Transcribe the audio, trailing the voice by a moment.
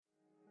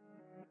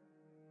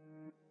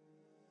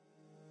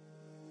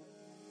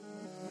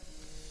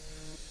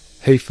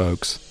Hey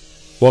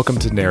folks, welcome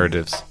to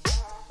Narratives.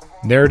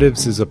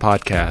 Narratives is a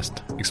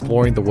podcast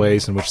exploring the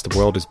ways in which the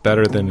world is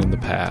better than in the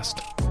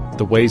past,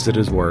 the ways it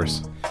is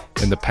worse,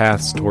 and the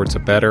paths towards a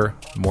better,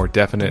 more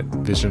definite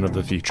vision of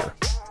the future.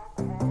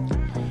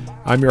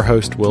 I'm your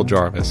host, Will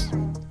Jarvis,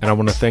 and I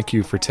want to thank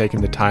you for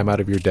taking the time out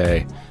of your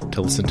day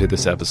to listen to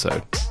this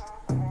episode.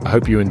 I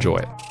hope you enjoy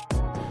it.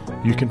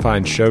 You can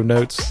find show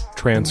notes,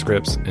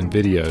 transcripts, and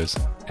videos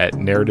at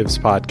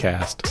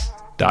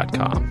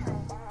narrativespodcast.com.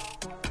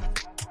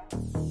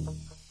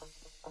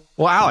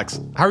 Well, Alex,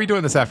 how are you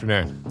doing this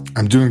afternoon?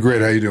 I'm doing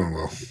great. How you doing,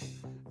 Will?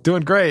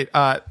 Doing great.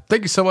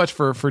 Thank you so much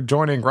for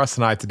joining Russ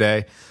and I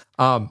today.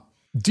 Do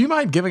you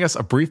mind giving us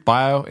a brief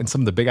bio and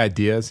some of the big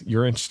ideas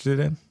you're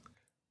interested in?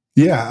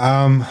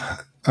 Yeah.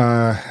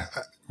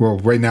 Well,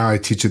 right now I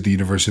teach at the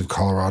University of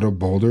Colorado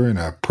Boulder in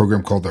a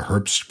program called the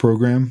herps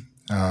program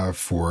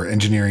for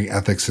engineering,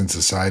 ethics, and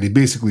society,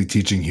 basically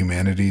teaching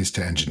humanities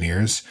to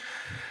engineers.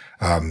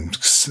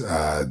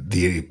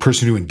 The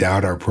person who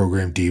endowed our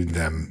program deemed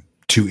them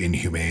too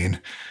inhumane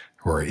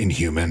or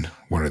inhuman,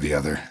 one or the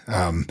other.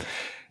 Prior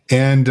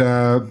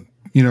to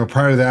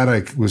that,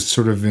 I was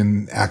sort of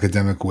in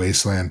academic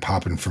wasteland,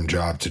 popping from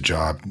job to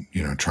job,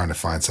 trying to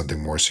find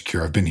something more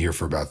secure. I've been here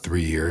for about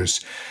 3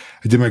 years.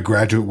 I did my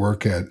graduate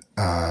work at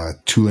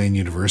Tulane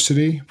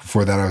University.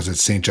 Before that, I was at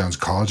St. John's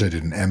College. I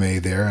did an MA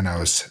there, and I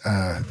was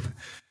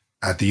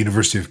at the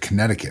University of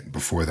Connecticut.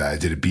 Before that, I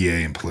did a BA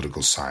in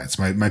political science.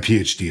 My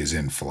PhD is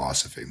in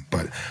philosophy,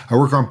 but I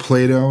work on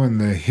Plato and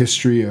the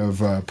history of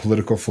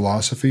political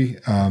philosophy.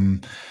 A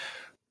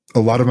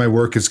lot of my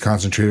work is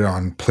concentrated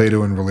on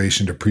Plato in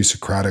relation to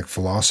pre-Socratic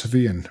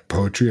philosophy and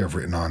poetry. I've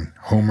written on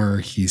Homer,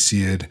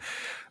 Hesiod,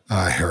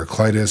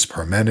 Heraclitus,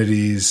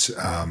 Parmenides,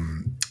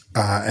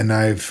 and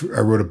I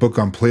wrote a book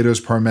on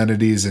Plato's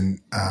Parmenides, and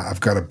I've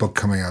got a book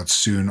coming out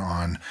soon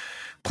on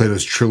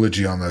Plato's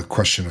trilogy on the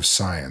question of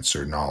science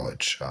or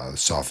knowledge, the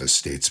Sophists,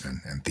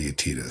 statesman, and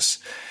Titas.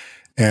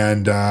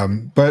 And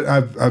but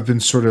I've been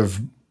sort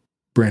of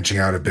branching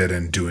out a bit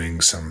and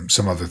doing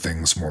some other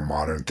things, more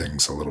modern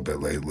things, a little bit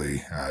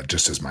lately,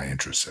 just as my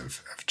interests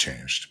have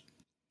changed.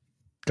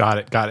 Got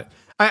it.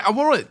 I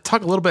want to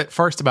talk a little bit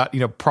first about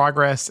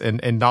progress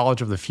and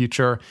knowledge of the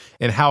future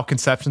and how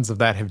conceptions of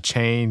that have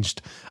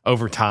changed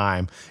over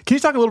time. Can you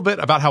talk a little bit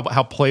about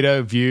how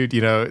Plato viewed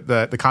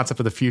the concept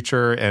of the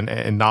future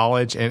and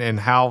knowledge and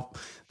how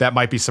that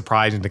might be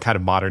surprising to kind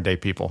of modern day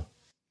people?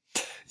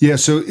 Yeah,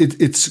 so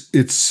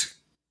it's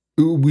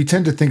we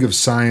tend to think of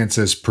science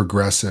as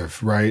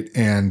progressive, right?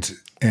 And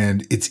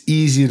it's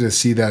easy to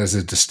see that as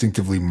a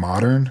distinctively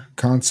modern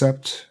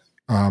concept.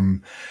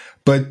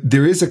 But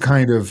there is a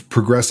kind of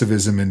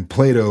progressivism in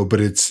Plato, but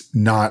it's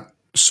not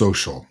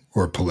social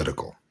or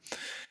political.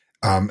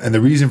 And the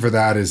reason for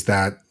that is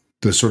that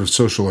the sort of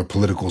social or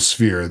political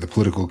sphere, the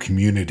political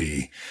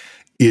community,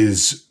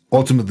 is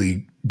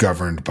ultimately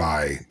governed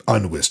by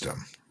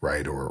unwisdom,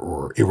 right?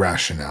 Or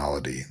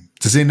irrationality.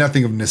 To say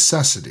nothing of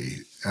necessity,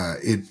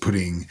 it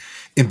putting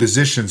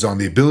impositions on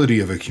the ability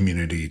of a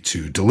community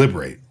to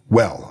deliberate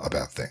well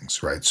about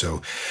things, right?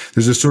 So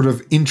there's a sort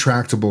of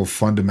intractable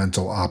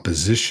fundamental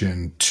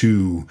opposition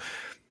to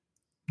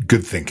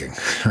good thinking,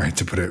 right?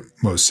 To put it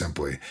most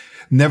simply.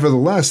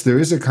 Nevertheless, there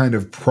is a kind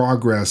of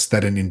progress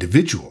that an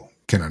individual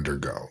can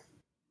undergo,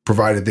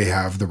 provided they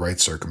have the right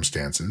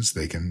circumstances.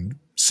 They can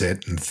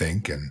sit and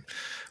think and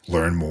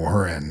learn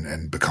more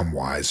and become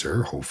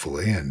wiser,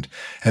 hopefully, and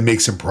make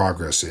some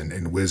progress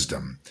in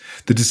wisdom.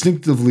 The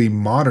distinctively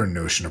modern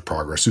notion of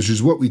progress, which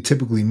is what we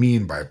typically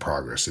mean by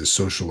progress, is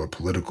social or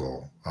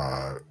political,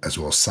 as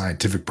well as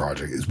scientific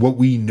project, is what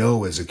we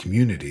know as a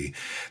community.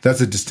 That's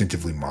a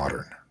distinctively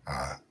modern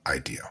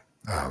idea.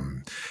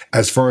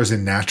 As far as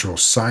in natural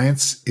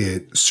science,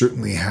 it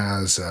certainly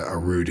has a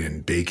root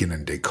in Bacon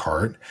and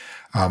Descartes.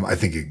 I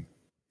think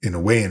in a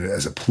way, and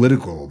as a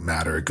political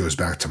matter, it goes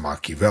back to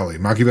Machiavelli.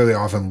 Machiavelli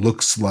often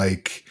looks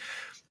like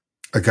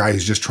a guy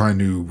who's just trying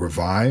to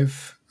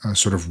revive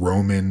sort of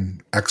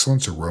Roman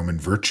excellence or Roman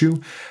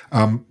virtue,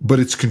 but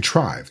it's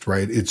contrived,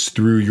 right? It's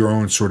through your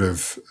own sort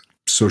of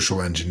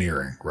social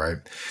engineering, right?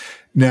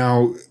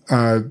 Now,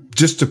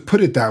 just to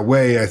put it that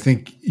way, I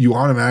think you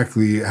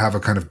automatically have a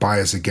kind of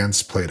bias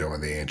against Plato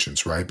and the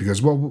ancients, right?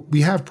 Because, well,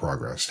 we have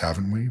progressed,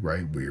 haven't we,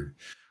 right? We're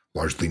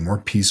largely more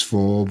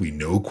peaceful. We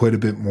know quite a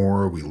bit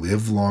more. We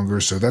live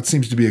longer. So that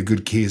seems to be a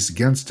good case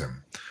against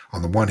him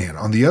on the one hand.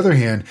 On the other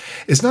hand,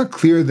 it's not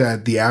clear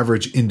that the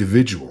average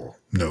individual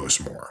knows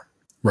more,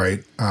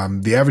 right?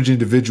 The average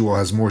individual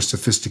has more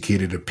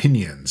sophisticated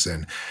opinions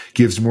and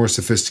gives more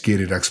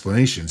sophisticated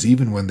explanations,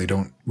 even when they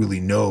don't really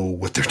know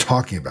what they're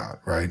talking about,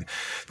 right?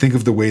 Think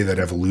of the way that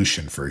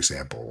evolution, for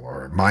example,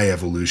 or my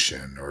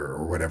evolution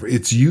or whatever,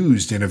 it's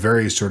used in a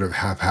very sort of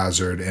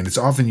haphazard, and it's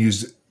often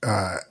used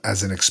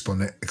as an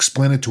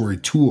explanatory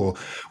tool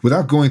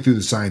without going through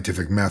the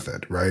scientific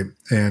method, right?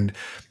 And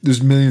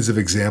there's millions of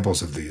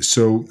examples of these.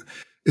 So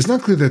it's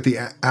not clear that the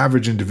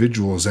average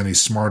individual is any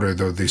smarter,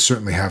 though they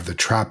certainly have the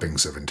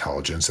trappings of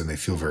intelligence and they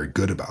feel very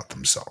good about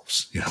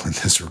themselves, in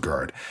this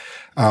regard.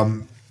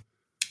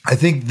 I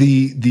think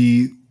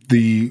the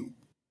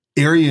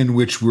area in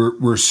which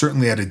we're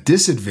certainly at a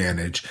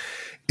disadvantage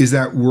is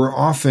that we're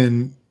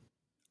often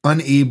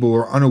unable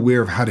or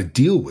unaware of how to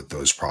deal with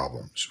those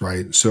problems,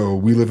 right? So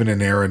we live in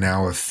an era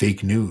now of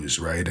fake news,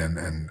 right? And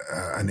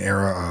an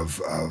era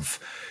of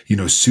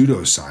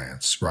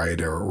pseudoscience, right?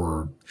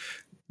 Or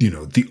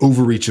the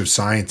overreach of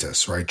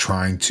scientists, right?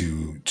 Trying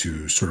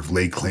to sort of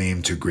lay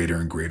claim to greater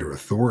and greater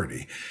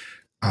authority.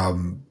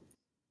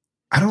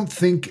 I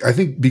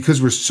think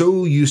because we're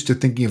so used to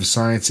thinking of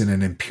science in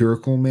an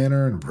empirical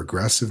manner and a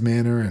progressive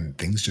manner, and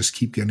things just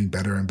keep getting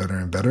better and better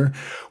and better,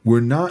 we're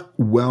not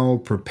well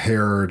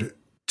prepared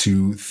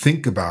to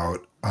think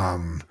about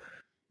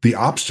the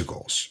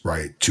obstacles,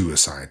 right, to a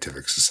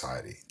scientific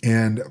society.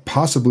 And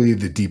possibly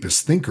the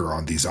deepest thinker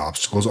on these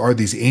obstacles are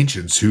these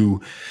ancients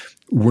who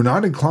were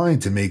not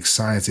inclined to make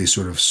science a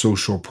sort of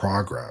social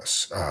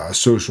progress, a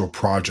social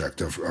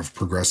project of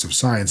progressive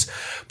science,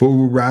 but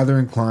were rather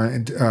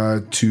inclined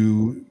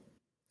to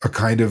a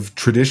kind of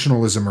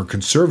traditionalism or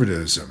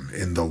conservatism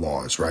in the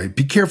laws, right?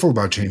 Be careful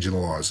about changing the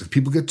laws. If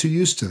people get too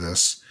used to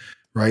this,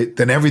 right,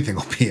 then everything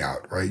will be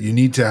out, right? You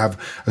need to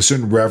have a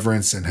certain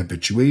reverence and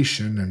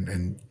habituation,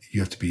 and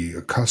you have to be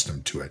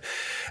accustomed to it.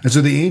 And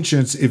so the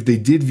ancients, if they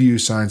did view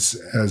science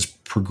as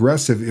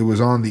progressive, it was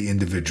on the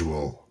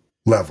individual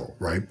level,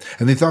 right?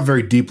 And they thought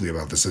very deeply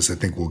about this, as I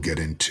think we'll get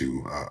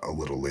into a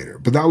little later.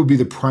 But that would be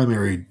the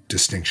primary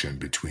distinction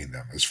between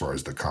them as far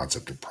as the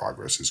concept of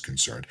progress is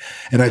concerned.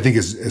 And I think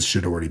as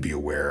should already be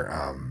aware,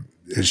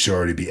 it should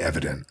already be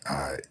evident.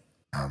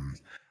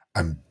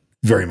 I'm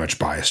very much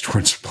biased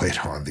towards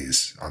Plato on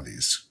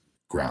these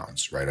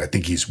grounds, right? I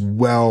think he's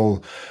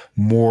well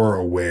more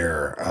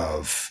aware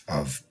of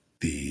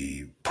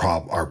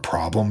our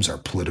problems, our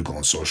political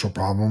and social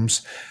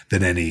problems,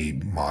 than any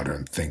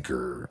modern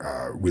thinker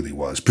really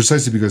was,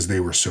 precisely because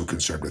they were so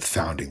concerned with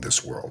founding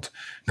this world,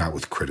 not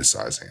with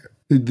criticizing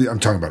it. I'm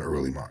talking about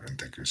early modern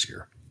thinkers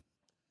here.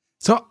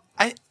 So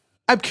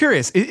I'm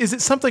curious, is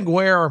it something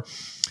where,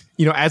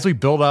 as we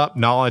build up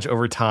knowledge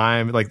over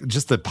time, like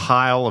just the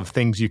pile of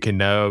things you can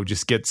know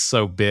just gets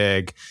so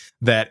big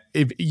that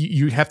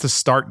you have to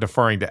start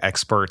deferring to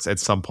experts at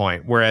some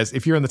point. Whereas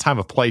if you're in the time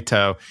of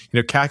Plato,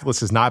 calculus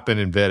has not been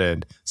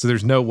invented. So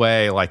there's no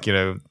way like,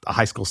 a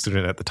high school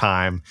student at the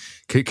time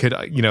could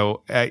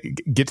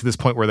get to this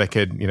point where they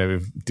could,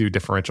 do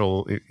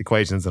differential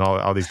equations and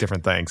all these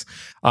different things.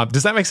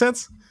 Does that make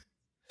sense?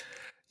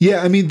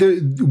 Yeah, I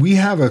mean, we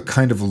have a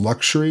kind of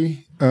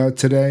luxury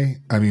today.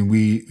 I mean,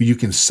 you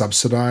can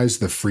subsidize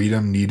the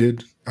freedom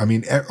needed. I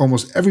mean,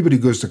 almost everybody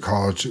goes to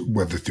college,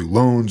 whether through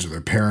loans or their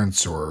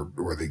parents, or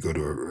they go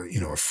to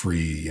a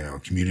free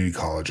community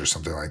college or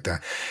something like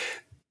that.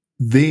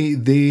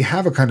 They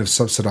have a kind of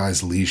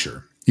subsidized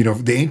leisure.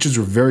 The ancients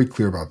were very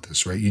clear about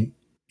this, right? You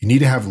need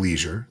to have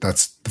leisure.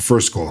 That's the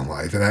first goal in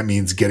life. And that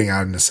means getting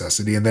out of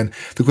necessity. And then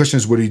the question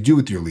is, what do you do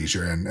with your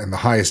leisure? And the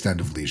highest end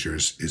of leisure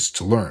is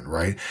to learn,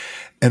 right?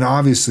 And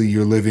obviously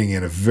you're living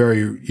in a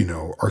very,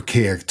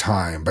 archaic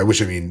time, by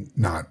which I mean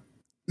not,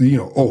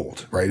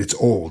 old, right? It's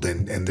old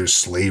and there's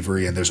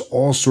slavery and there's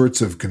all sorts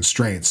of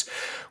constraints.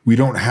 We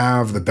don't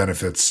have the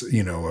benefits,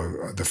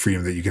 the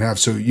freedom that you can have.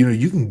 So,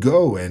 you can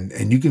go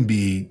and you can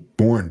be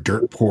born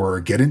dirt poor,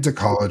 get into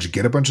college,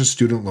 get a bunch of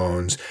student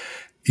loans,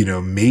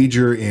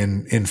 major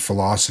in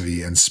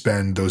philosophy and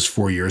spend those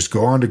 4 years,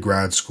 go on to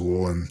grad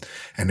school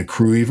and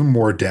accrue even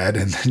more debt.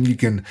 And then you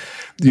can,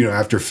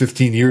 after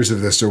 15 years of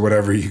this or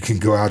whatever, you can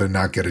go out and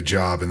not get a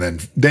job. And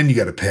then you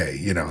got to pay,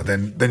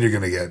 then you're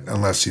going to get,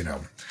 unless,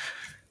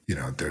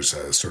 there's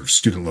a sort of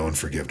student loan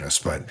forgiveness,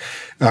 but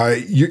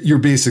you're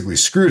basically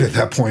screwed at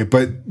that point.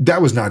 But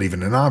that was not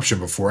even an option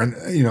before.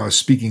 And,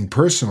 speaking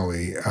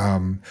personally,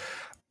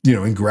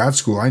 in grad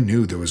school, I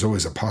knew there was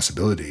always a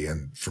possibility.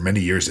 And for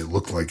many years, it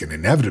looked like an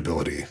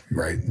inevitability,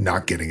 right?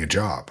 Not getting a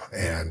job.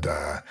 And,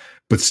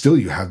 but still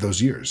you have those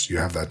years, you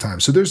have that time.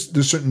 So there's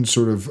certain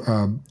sort of,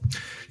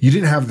 you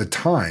didn't have the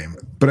time,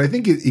 but I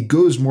think it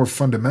goes more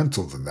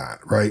fundamental than that,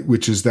 right?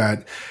 Which is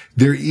that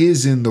there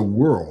is in the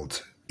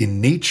world, in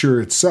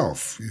nature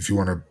itself, if you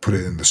want to put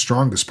it in the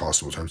strongest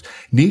possible terms,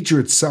 nature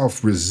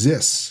itself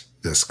resists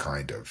this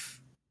kind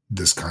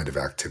of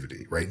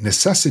activity, right?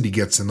 Necessity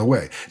gets in the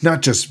way,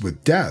 not just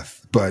with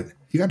death, but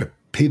you got to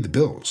pay the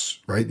bills,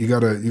 right? You got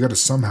to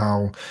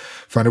somehow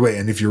find a way.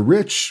 And if you're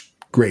rich,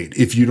 great.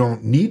 If you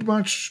don't need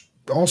much,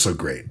 also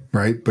great,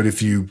 right? But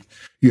if you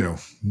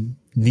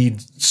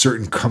need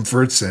certain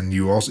comforts and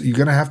you're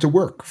going to have to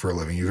work for a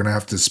living, you're going to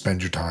have to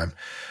spend your time,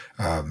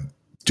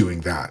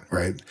 doing that,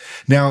 right?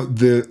 Now,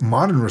 the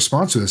modern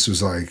response to this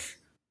was like,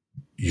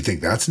 you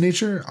think that's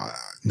nature?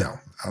 No,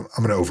 I'm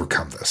going to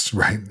overcome this,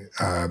 right?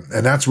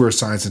 And that's where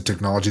science and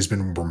technology has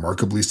been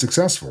remarkably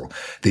successful.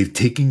 They've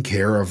taken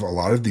care of a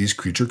lot of these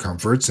creature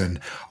comforts and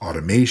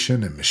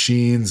automation and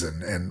machines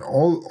and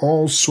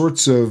all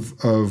sorts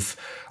of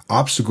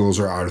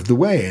obstacles are out of the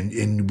way.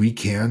 And we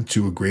can,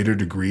 to a greater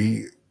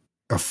degree,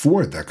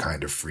 afford that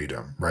kind of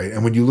freedom, right?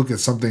 And when you look at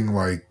something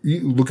like,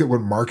 you look at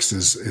what Marx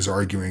is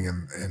arguing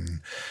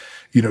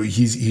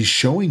he's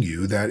showing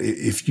you that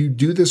if you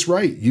do this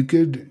right, you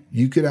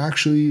could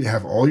actually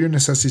have all your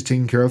necessities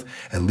taken care of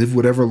and live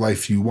whatever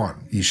life you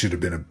want. You should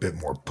have been a bit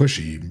more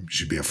pushy. You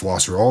should be a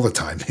philosopher all the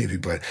time, maybe,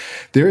 but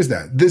there is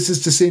that. This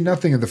is to say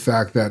nothing of the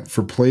fact that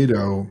for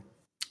Plato,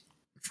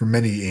 for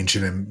many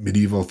ancient and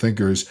medieval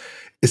thinkers,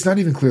 it's not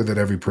even clear that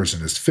every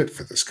person is fit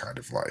for this kind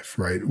of life,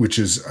 right? Which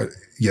is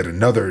yet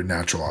another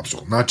natural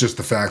obstacle. Not just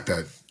the fact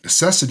that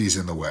necessity is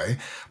in the way,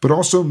 but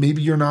also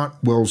maybe you're not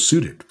well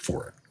suited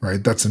for it,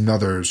 right? That's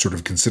another sort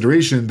of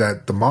consideration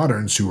that the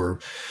moderns, who are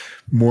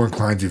more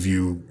inclined to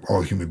view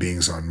all human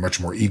beings on much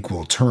more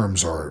equal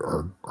terms,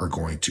 are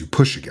going to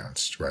push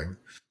against, right?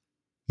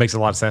 Makes a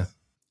lot of sense.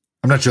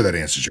 I'm not sure that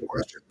answers your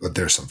question, but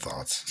there's some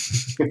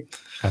thoughts.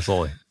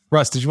 Absolutely.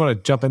 Russ, did you want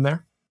to jump in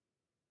there?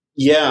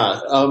 Yeah.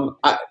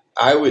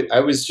 I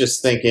was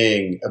just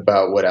thinking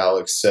about what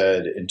Alex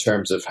said in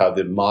terms of how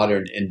the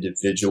modern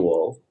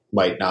individual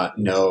might not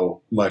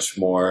know much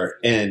more.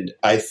 And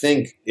I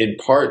think in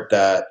part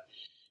that,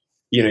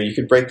 you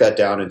could break that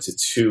down into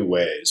two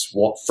ways.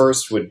 Well,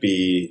 first would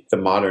be the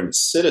modern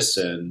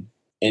citizen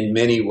in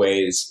many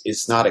ways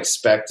is not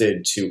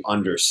expected to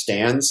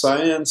understand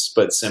science,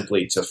 but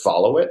simply to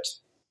follow it,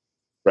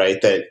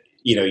 right? That,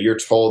 you're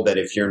told that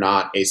if you're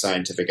not a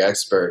scientific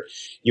expert,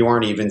 you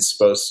aren't even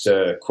supposed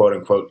to, quote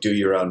unquote, do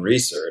your own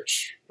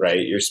research,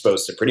 right? You're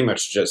supposed to pretty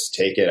much just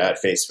take it at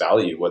face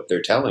value, what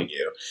they're telling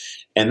you.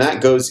 And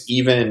that goes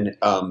even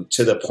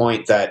to the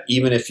point that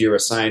even if you're a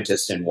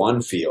scientist in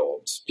one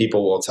field,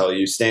 people will tell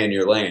you, stay in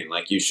your lane.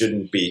 Like, you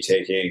shouldn't be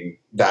taking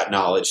that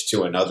knowledge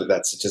to another,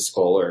 that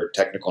statistical or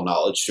technical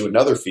knowledge to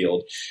another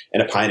field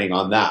and opining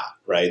on that,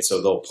 right?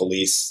 So they'll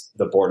police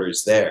the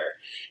borders there.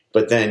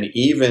 But then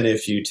even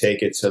if you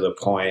take it to the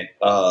point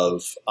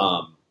of,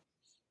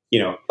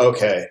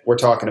 okay, we're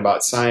talking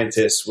about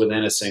scientists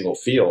within a single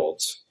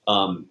field,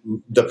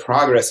 the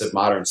progress of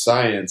modern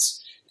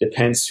science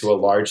depends to a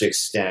large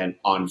extent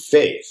on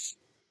faith,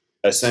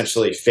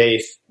 essentially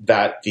faith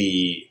that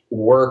the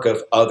work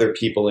of other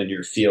people in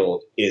your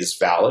field is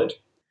valid,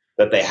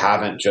 that they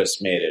haven't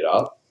just made it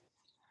up.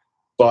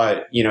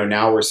 But,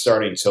 now we're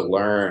starting to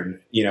learn,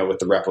 with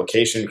the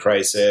replication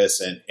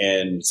crisis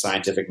and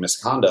scientific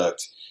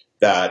misconduct,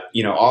 that,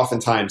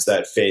 oftentimes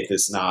that faith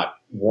is not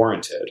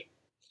warranted.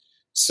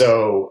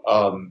 So,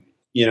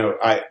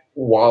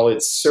 while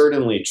it's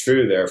certainly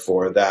true,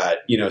 therefore, that,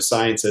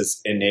 science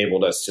has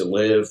enabled us to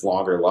live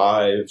longer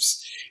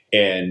lives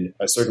and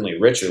certainly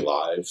richer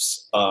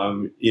lives,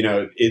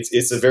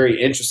 it's a very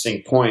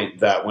interesting point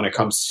that when it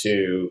comes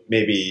to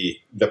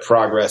maybe the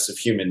progress of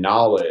human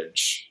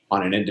knowledge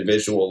on an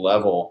individual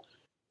level,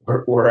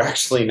 we're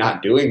actually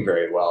not doing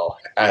very well,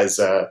 as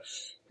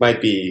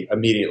might be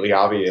immediately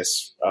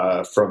obvious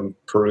from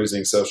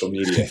perusing social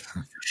media.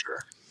 For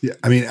sure. Yeah,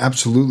 I mean,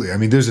 absolutely. I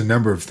mean, there's a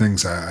number of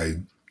things I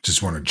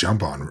just want to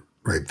jump on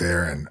right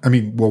there. And I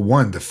mean, well,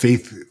 one, the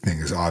faith thing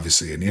is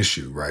obviously an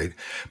issue, right?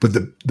 But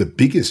the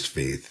biggest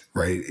faith,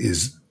 right,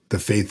 is the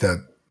faith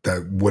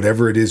that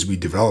whatever it is we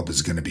develop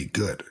is going to be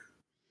good,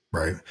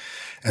 right?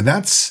 And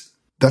that's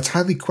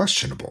highly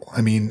questionable.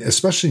 I mean,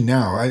 especially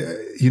now,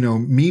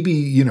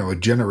 maybe, a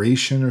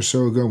generation or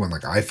so ago when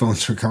like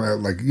iPhones were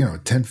coming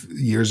out, 10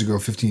 years ago,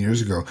 15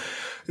 years ago,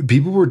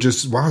 people were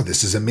just, wow,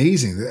 this is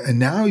amazing. And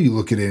now you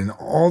look at it and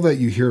all that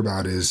you hear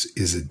about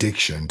is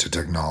addiction to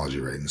technology,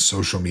 right? And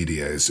social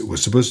media it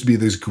was supposed to be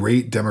this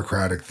great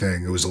democratic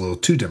thing. It was a little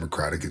too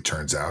democratic, it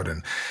turns out.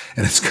 And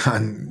it's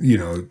gotten,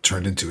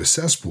 turned into a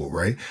cesspool,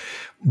 right?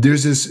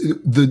 There's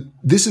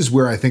this is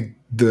where I think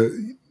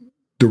the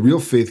real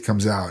faith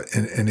comes out,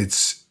 and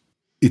it's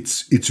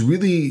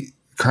really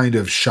kind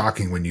of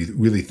shocking when you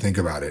really think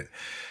about it,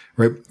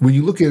 right? When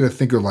you look at a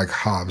thinker like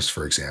Hobbes,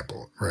 for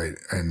example, right,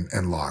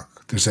 and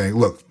Locke, they're saying,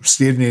 look,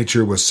 state of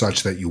nature was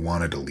such that you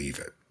wanted to leave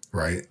it,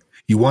 right?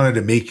 You wanted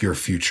to make your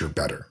future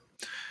better.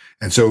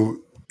 And so,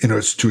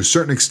 to a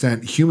certain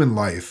extent, human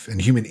life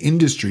and human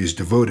industry is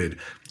devoted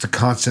to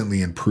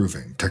constantly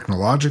improving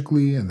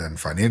technologically and then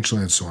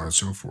financially and so on and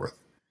so forth.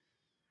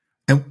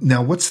 And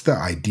now what's the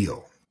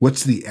ideal?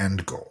 What's the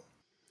end goal?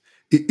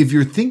 If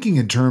you're thinking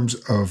in terms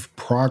of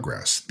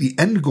progress, the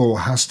end goal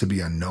has to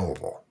be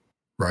unknowable,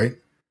 right?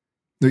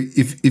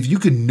 If you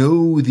could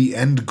know the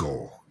end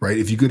goal, right?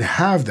 If you could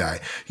have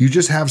that, you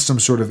just have some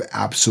sort of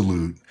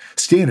absolute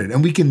standard.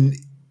 And we can,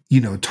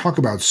 talk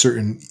about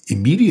certain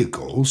immediate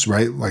goals,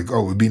 right? Like,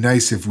 oh, it would be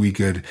nice if we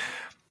could,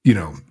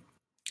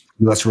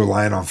 less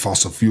reliant on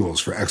fossil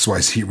fuels for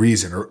XYZ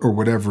reason or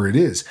whatever it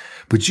is.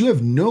 But you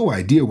have no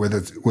idea what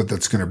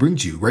that's going to bring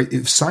to you, right?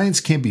 If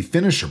science can't be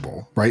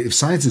finishable, right? If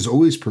science is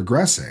always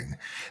progressing,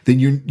 then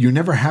you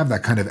never have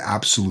that kind of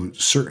absolute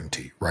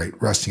certainty, right?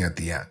 Resting at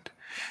the end.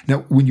 Now,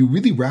 when you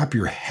really wrap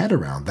your head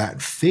around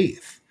that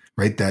faith,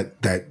 right?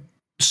 That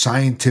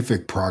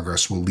scientific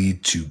progress will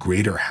lead to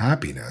greater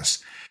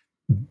happiness,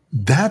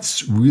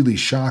 that's really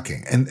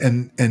shocking.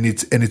 And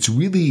it's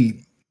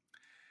really,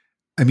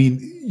 I mean,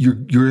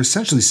 you're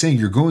essentially saying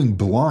you're going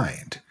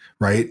blind,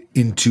 right,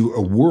 into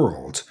a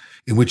world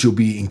in which you'll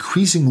be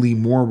increasingly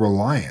more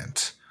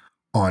reliant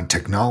on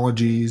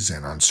technologies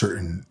and on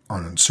certain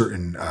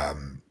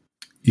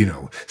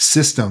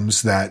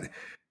systems that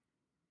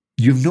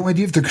you have no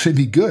idea if they're going to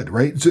be good,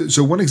 right?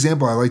 So one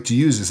example I like to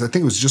use is, I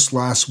think it was just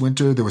last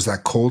winter, there was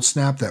that cold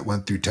snap that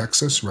went through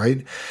Texas,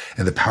 right?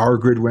 And the power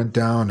grid went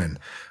down, and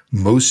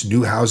most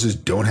new houses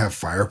don't have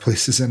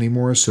fireplaces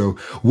anymore. So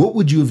what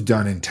would you have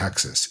done in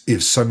Texas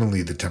if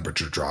suddenly the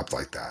temperature dropped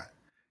like that?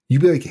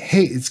 You'd be like,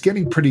 hey, it's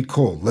getting pretty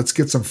cold. Let's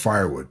get some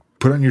firewood.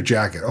 Put on your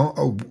jacket.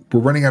 Oh,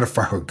 we're running out of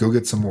firewood. Go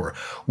get some more.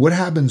 What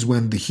happens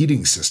when the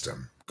heating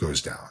system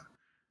goes down,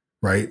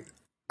 right?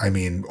 I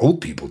mean,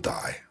 old people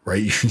die,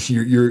 right?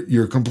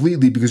 You're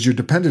completely, because you're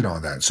dependent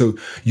on that. So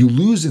you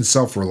lose in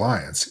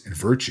self-reliance, in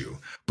virtue,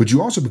 but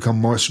you also become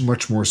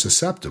much more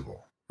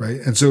susceptible, right?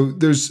 And so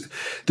there's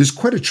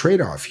quite a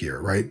trade-off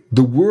here, right?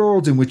 The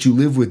world in which you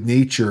live with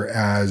nature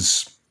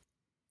as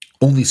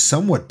only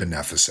somewhat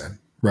beneficent,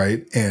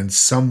 right, and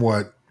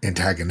somewhat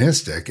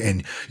antagonistic,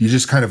 and you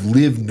just kind of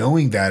live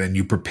knowing that, and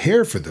you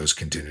prepare for those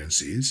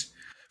contingencies,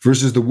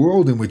 versus the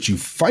world in which you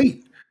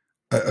fight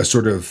a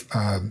sort of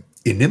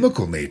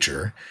inimical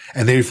nature,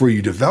 and therefore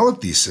you develop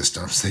these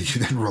systems that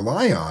you then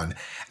rely on,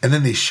 and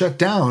then they shut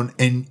down,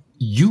 and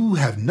you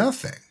have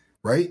nothing,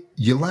 right?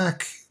 You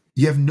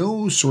have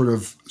no sort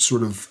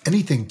of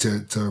anything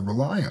to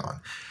rely on.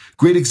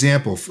 Great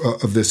example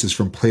of this is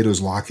from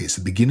Plato's Laches.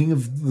 The beginning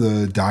of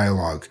the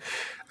dialogue,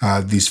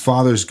 these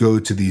fathers go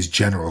to these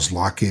generals,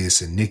 Laches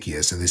and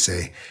Nicias, and they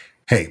say,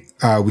 hey,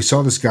 we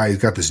saw this guy, he's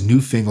got this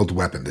newfangled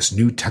weapon, this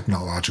new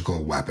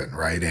technological weapon,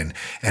 right? And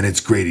it's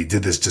great. He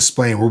did this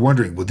display, and we're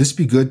wondering, would this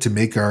be good to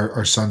make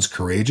our sons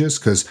courageous?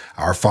 Because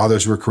our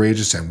fathers were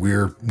courageous and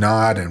we're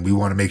not, and we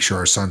want to make sure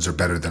our sons are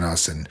better than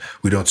us and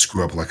we don't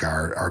screw up like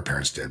our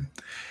parents did.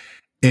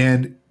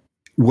 And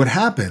what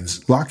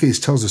happens, Laches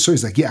tells the story,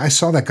 he's like, yeah, I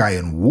saw that guy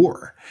in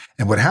war.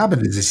 And what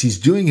happened is he's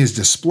doing his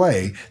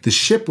display, the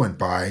ship went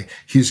by,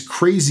 his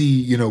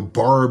crazy,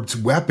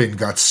 barbed weapon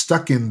got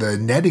stuck in the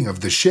netting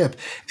of the ship,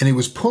 and it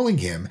was pulling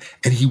him,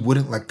 and he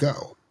wouldn't let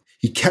go.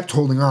 He kept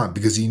holding on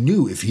because he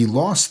knew if he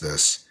lost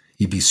this,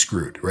 he'd be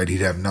screwed, right?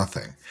 He'd have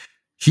nothing.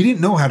 He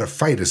didn't know how to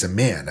fight as a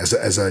man,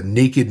 as a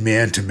naked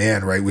man to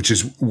man, right? Which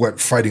is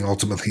what fighting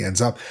ultimately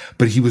ends up.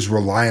 But he was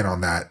relying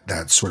on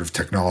that sort of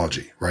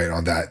technology, right?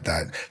 On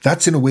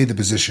that's in a way the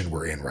position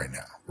we're in right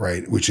now,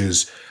 right? Which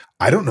is,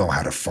 I don't know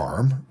how to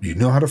farm. Do you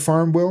know how to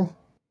farm, Will?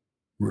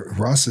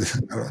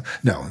 Russ?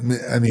 No,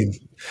 I mean,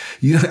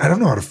 I don't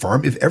know how to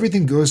farm. If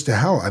everything goes to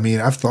hell, I mean,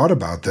 I've thought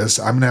about this.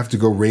 I'm going to have to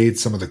go raid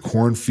some of the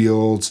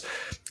cornfields.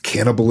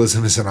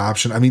 Cannibalism is an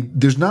option. I mean,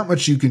 there's not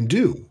much you can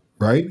do,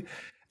 right?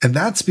 And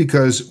that's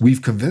because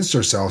we've convinced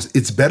ourselves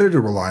it's better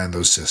to rely on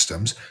those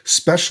systems,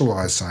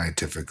 specialize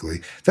scientifically.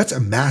 That's a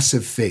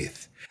massive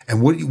faith.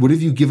 And what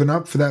have you given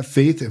up for that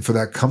faith and for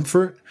that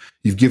comfort?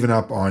 You've given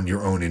up on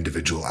your own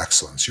individual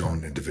excellence, your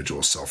own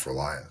individual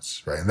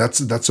self-reliance, right? And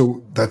that's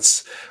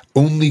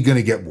only going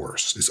to get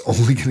worse. It's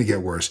only going to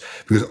get worse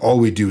because all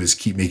we do is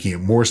keep making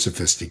it more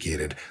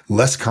sophisticated,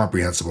 less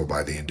comprehensible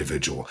by the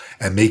individual,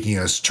 and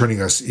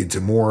turning us into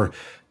more,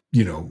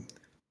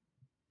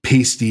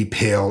 pasty,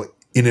 pale,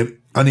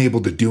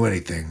 unable to do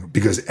anything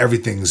because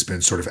everything's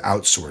been sort of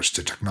outsourced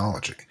to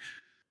technology.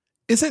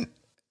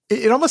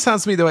 It almost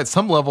sounds to me, though, at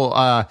some level,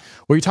 what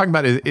you're talking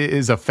about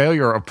is a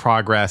failure of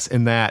progress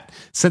in that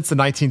since the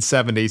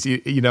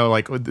 1970s,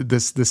 like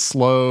this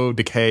slow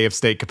decay of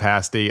state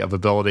capacity, of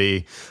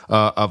ability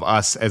of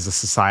us as a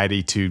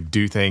society to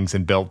do things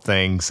and build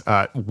things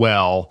has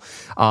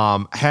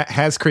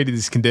created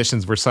these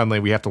conditions where suddenly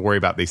we have to worry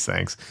about these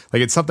things.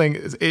 Like it's something,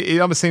 it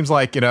almost seems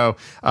like,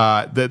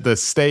 the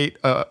state,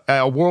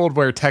 a world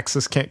where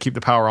Texas can't keep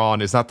the power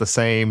on is not the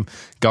same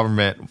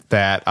government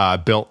that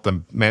built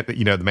the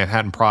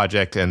Manhattan Project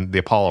and the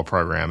Apollo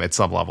program at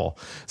some level.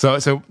 So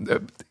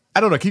I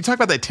don't know. Can you talk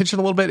about that tension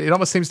a little bit? It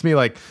almost seems to me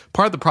like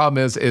part of the problem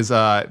is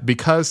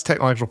because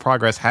technological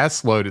progress has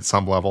slowed at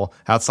some level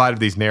outside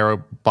of these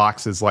narrow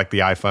boxes like the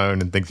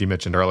iPhone and things you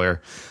mentioned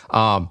earlier,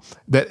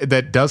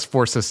 that does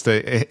force us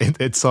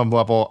to, at some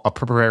level,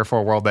 prepare for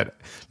a world that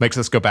makes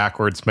us go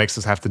backwards, makes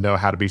us have to know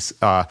how to be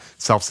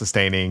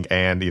self-sustaining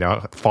and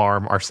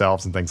farm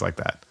ourselves and things like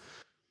that.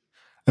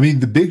 I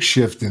mean, the big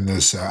shift in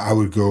this, I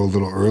would go a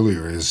little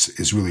earlier,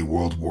 is really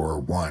World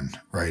War I,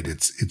 right?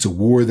 It's a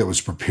war that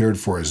was prepared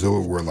for as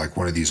though it were like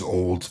one of these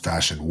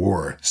old-fashioned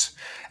wars,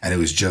 and it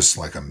was just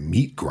like a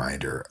meat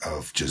grinder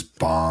of just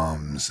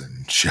bombs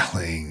and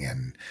shelling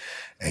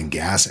and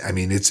gas. I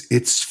mean,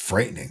 it's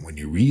frightening when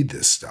you read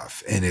this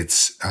stuff, and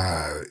it's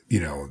I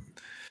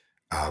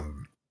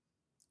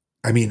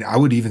mean, I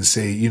would even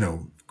say,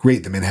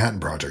 great, the Manhattan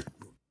Project,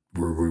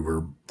 where we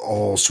were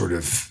all sort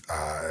of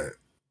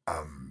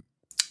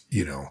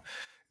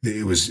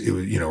it was,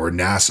 or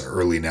NASA,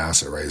 early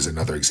NASA, right, is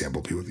another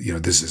example. People,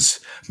 this is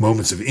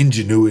moments of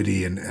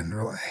ingenuity and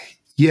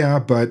yeah,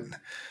 but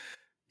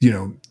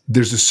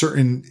there's a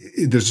certain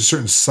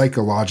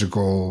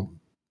psychological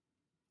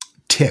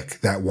tick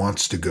that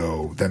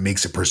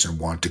makes a person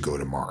want to go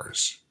to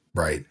Mars,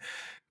 right?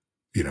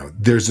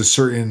 There's a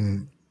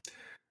certain,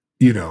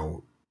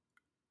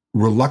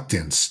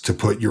 reluctance to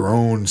put your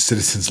own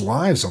citizens'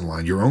 lives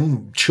online, your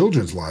own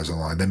children's lives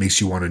online, that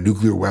makes you want a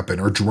nuclear weapon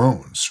or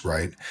drones,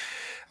 right?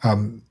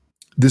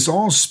 This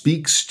all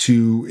speaks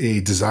to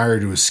a desire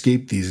to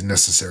escape these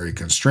necessary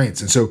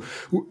constraints. And so,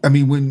 I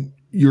mean, when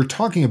you're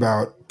talking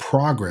about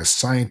progress,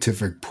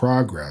 scientific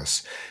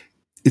progress,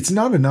 it's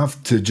not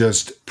enough to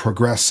just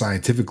progress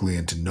scientifically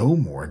and to know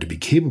more and to be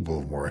capable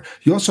of more.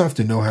 You also have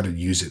to know how to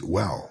use it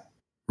well,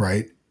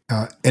 right?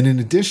 And in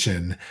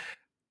addition,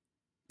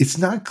 it's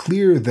not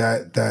clear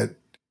that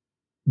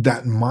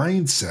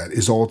mindset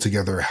is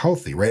altogether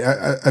healthy, right?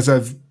 As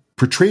I've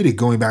portrayed it,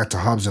 going back to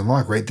Hobbes and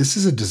Locke, right? This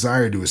is a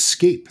desire to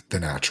escape the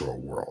natural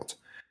world.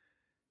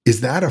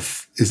 Is that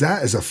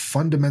as a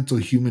fundamental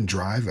human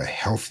drive, a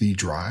healthy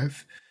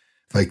drive?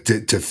 Like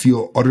to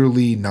feel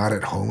utterly not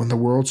at home in the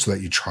world so that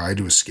you try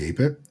to escape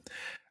it?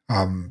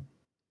 I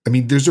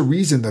mean, there's a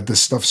reason that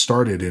this stuff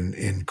started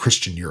in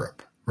Christian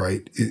Europe,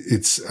 right?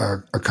 It's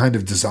a kind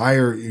of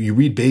desire. You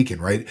read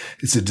Bacon, right?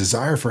 It's a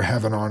desire for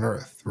heaven on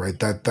earth, right?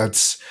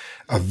 That's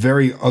a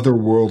very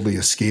otherworldly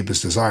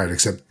escapist desire,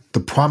 except the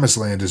promised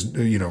land is,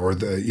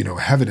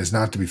 heaven is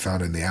not to be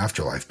found in the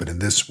afterlife, but in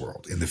this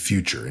world, in the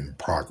future, in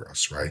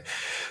progress, right?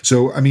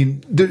 So, I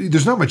mean,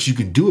 there's not much you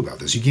can do about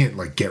this. You can't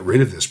like get rid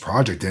of this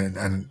project,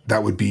 and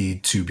that would be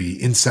to be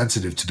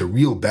insensitive to the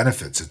real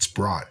benefits it's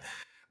brought.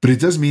 But it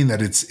does mean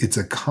that it's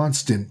a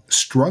constant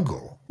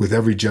struggle with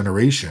every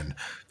generation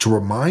to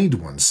remind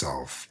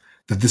oneself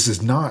that this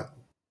is not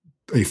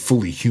a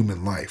fully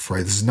human life,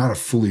 right? This is not a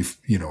fully,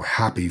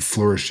 happy,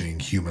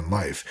 flourishing human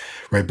life,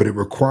 right? But it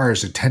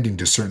requires attending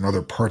to certain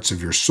other parts of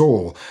your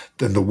soul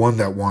than the one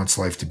that wants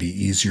life to be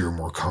easier,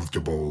 more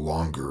comfortable,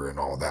 longer, and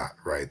all that,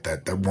 right?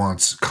 That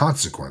wants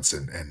consequence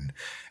and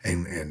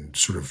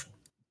sort of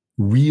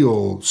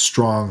real,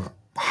 strong,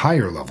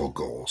 higher level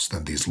goals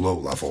than these low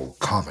level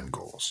common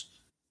goals.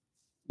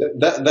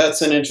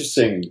 That's an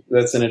interesting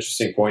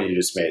point you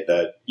just made,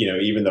 that,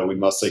 even though we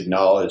must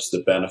acknowledge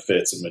the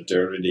benefits of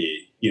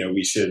modernity,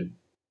 we should,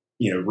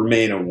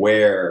 remain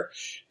aware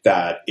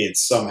that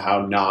it's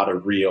somehow not a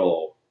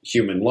real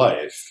human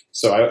life.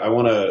 So I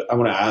want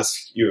to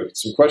ask you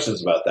some questions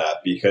about that,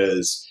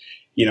 because,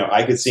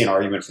 I could see an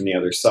argument from the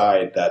other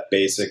side that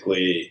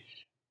basically,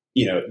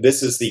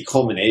 this is the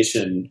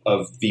culmination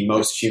of the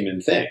most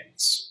human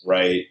things,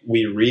 right?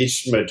 We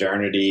reached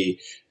modernity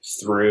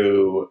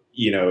through,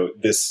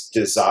 this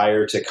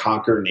desire to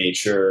conquer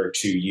nature,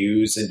 to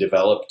use and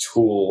develop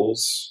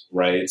tools,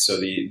 right? So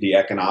the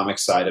economic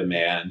side of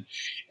man,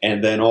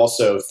 and then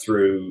also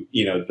through,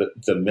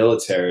 the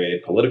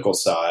military, political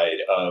side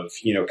of,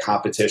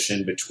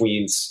 competition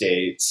between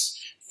states,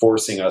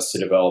 forcing us to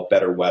develop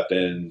better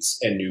weapons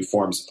and new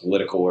forms of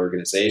political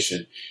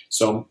organization.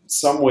 So in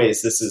some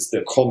ways, this is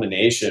the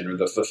culmination or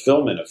the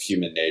fulfillment of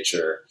human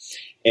nature.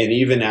 And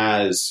even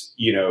as,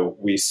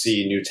 we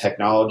see new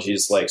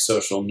technologies like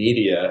social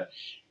media,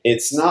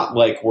 it's not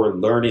like we're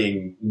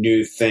learning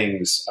new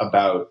things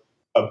about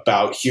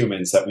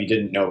humans that we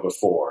didn't know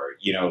before,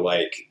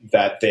 like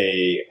that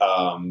they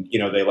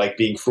like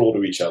being cruel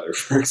to each other,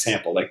 for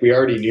example. Like we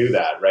already knew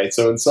that, right?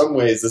 So in some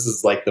ways, this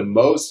is like the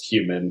most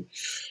human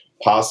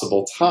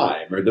possible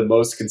time, or the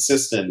most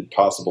consistent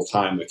possible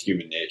time with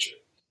human nature.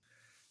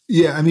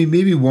 Yeah, I mean,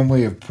 maybe one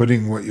way of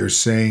putting what you're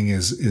saying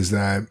is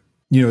that,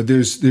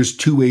 there's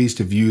two ways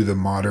to view the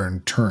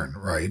modern turn,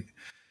 right?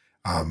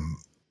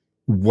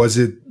 Was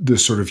it the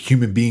sort of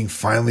human being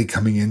finally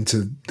coming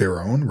into their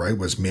own, right?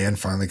 Was man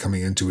finally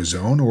coming into his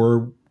own,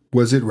 or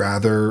was it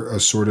rather a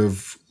sort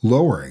of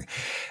lowering?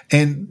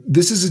 And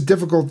this is a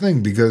difficult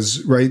thing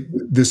because, right,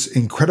 this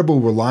incredible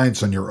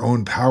reliance on your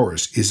own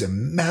powers is a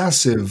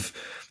massive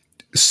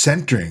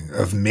centering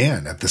of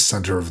man at the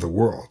center of the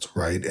world,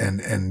 right?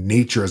 And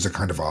nature as a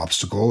kind of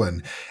obstacle,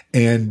 and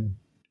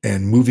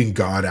moving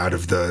God out to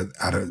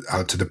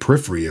the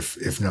periphery,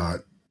 if not,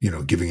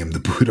 giving him the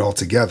boot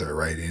altogether,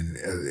 right?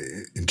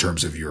 In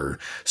terms of your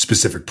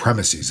specific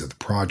premises of the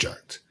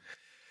project.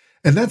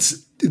 And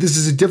this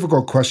is a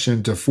difficult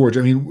question to forge.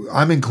 I mean,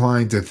 I'm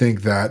inclined to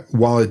think that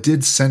while it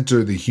did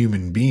center the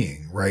human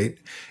being, right,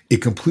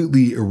 it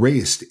completely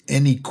erased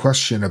any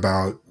question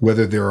about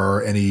whether there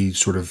are any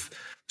sort of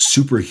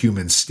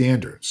superhuman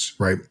standards,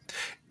 right?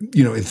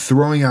 In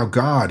throwing out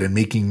God and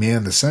making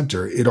man the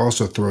center, it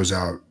also throws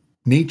out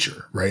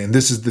nature, right? And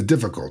this is the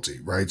difficulty,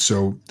 right?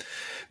 So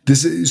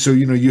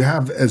you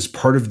have, as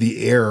part of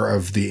the air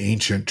of the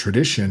ancient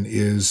tradition,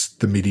 is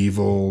the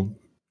medieval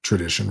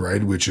tradition,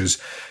 right? Which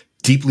is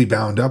deeply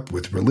bound up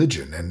with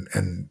religion,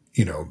 and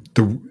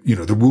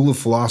the rule of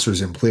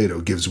philosophers in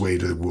Plato gives way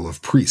to the rule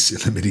of priests in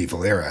the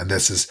medieval era, and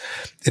this is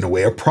in a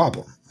way a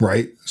problem,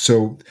 right?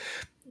 So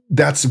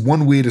that's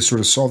one way to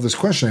sort of solve this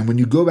question. And when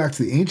you go back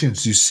to the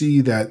ancients, you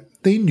see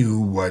that they knew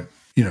what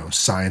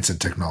science and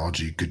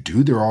technology could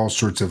do. There are all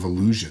sorts of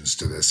allusions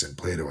to this in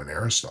Plato and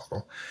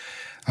Aristotle,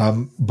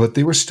 but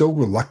they were still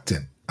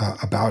reluctant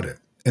about it,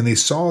 and they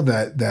saw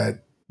that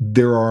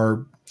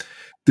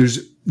there's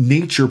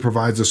nature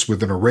provides us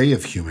with an array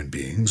of human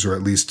beings, or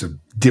at least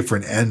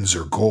different ends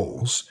or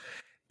goals,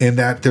 and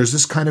that there's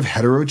this kind of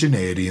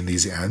heterogeneity in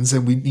these ends,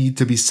 and we need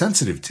to be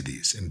sensitive to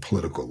these in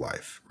political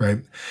life, right?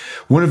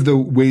 One of the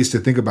ways to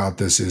think about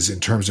this is in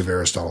terms of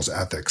Aristotle's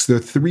ethics. There are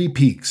three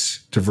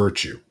peaks to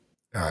virtue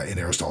in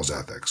Aristotle's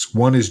ethics.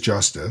 One is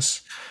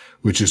justice,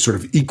 which is sort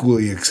of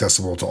equally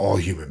accessible to all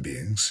human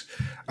beings.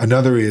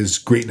 Another is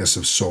greatness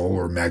of soul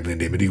or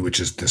magnanimity, which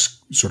is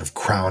this sort of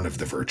crown of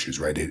the virtues,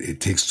 right? It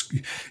takes,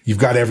 you've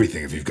got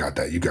everything if you've got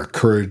that. You've got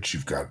courage,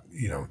 you've got,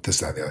 this,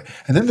 that, and the other.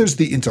 And then there's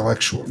the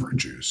intellectual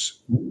virtues,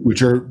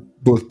 which are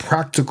both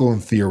practical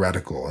and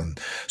theoretical. And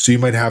so you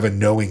might have a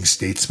knowing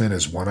statesman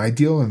as one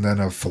ideal, and then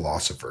a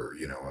philosopher,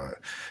 a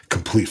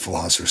complete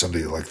philosopher,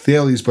 somebody like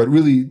Thales, but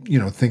really,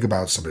 think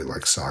about somebody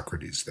like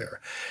Socrates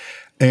there.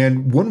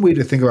 And one way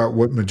to think about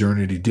what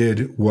modernity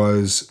did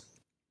was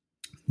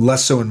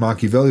less so in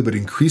Machiavelli, but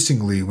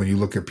increasingly when you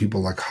look at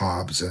people like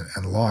Hobbes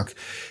and Locke,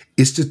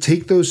 is to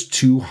take those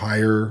two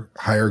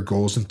higher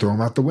goals and throw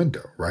them out the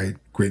window, right?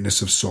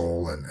 Greatness of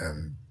soul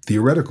and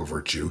theoretical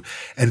virtue,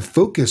 and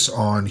focus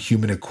on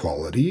human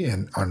equality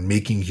and on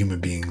making human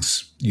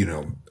beings,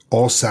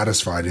 all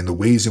satisfied in the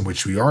ways in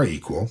which we are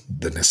equal,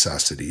 the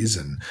necessities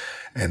and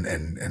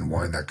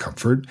wanting that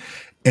comfort.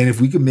 And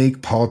if we could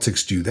make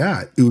politics do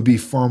that, it would be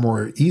far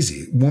more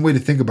easy. One way to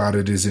think about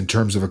it is in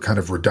terms of a kind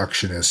of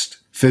reductionist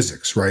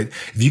physics, right?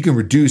 If you can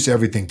reduce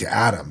everything to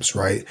atoms,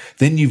 right,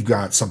 then you've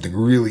got something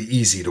really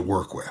easy to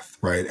work with,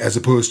 right? As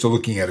opposed to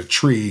looking at a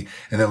tree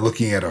and then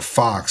looking at a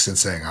fox and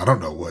saying, I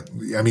don't know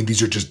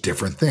these are just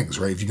different things,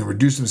 right? If you can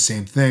reduce them to the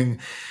same thing,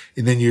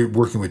 and then you're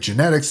working with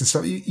genetics and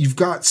stuff, you've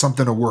got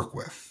something to work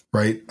with,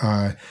 right?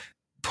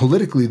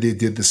 Politically, they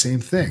did the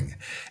same thing.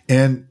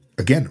 And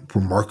again,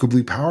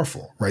 remarkably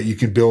powerful, right? You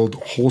can build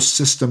whole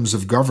systems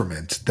of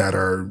government that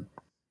are,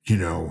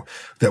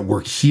 that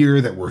work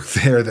here, that work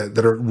there,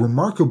 that are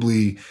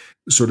remarkably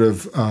sort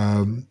of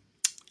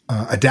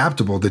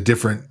adaptable to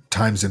different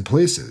times and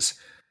places,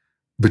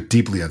 but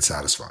deeply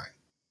unsatisfying.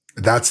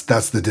 That's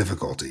the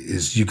difficulty,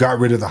 is you got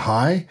rid of the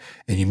high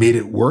and you made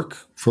it work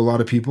for a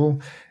lot of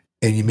people,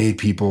 and you made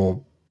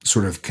people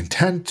sort of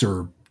content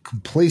or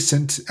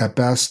complacent at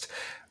best,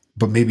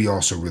 but maybe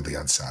also really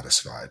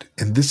unsatisfied.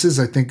 And this is,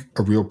 I think,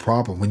 a real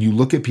problem. When you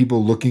look at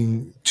people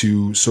looking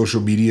to social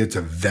media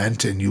to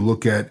vent, and you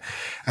look at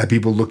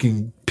people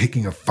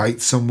picking a fight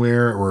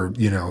somewhere, or,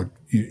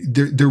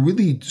 they're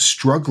really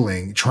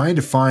struggling, trying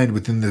to find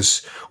within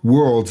this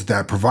world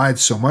that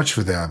provides so much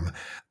for them,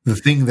 the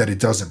thing that it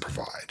doesn't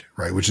provide,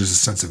 right? Which is a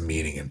sense of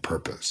meaning and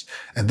purpose.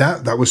 And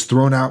that was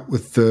thrown out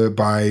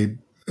by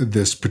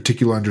this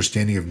particular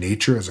understanding of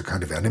nature as a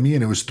kind of enemy.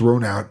 And it was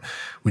thrown out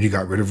when you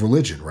got rid of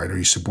religion, right? Or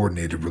you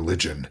subordinated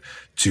religion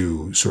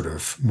to sort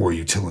of more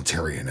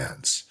utilitarian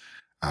ends.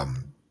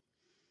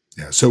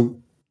 So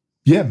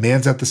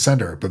man's at the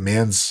center, but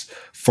man's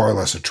far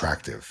less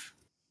attractive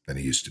than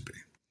he used to be.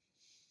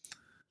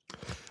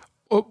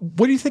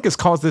 What do you think has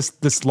caused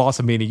this loss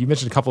of meaning? You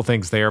mentioned a couple of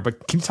things there,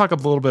 but can you talk a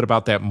little bit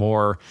about that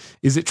more?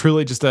 Is it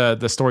truly just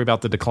the story about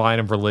the decline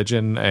of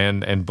religion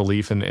and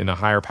belief in a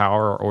higher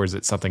power, or is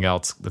it something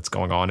else that's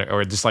going on,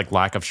 or just like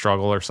lack of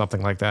struggle or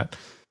something like that?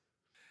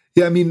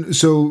 Yeah, I mean,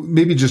 so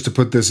maybe just to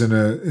put this it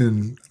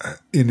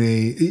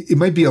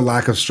might be a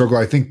lack of struggle.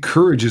 I think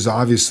courage is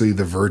obviously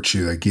the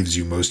virtue that gives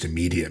you most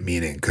immediate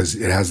meaning because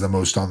it has the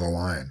most on the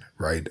line,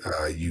 right?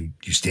 You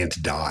stand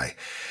to die.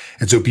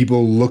 And so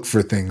people look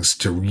for things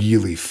to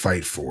really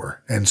fight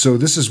for. And so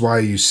this is why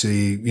you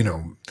see,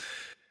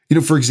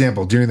 for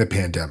example, during the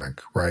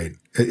pandemic, right?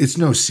 It's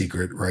no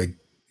secret, right?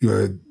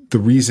 The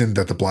reason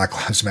that the Black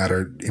Lives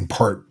Matter, in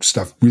part,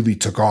 stuff really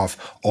took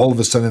off all of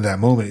a sudden in that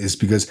moment is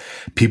because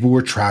people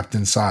were trapped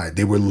inside.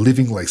 They were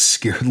living like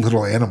scared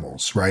little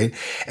animals, right?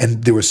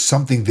 And there was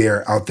something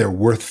out there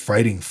worth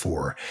fighting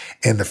for.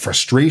 And the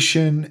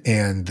frustration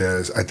and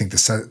I think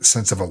the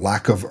sense of a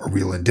lack of a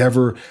real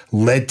endeavor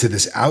led to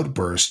this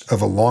outburst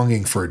of a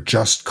longing for a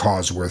just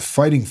cause worth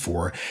fighting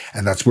for.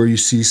 And that's where you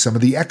see some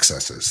of the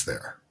excesses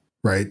there,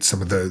 right?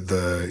 Some of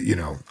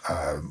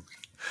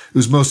it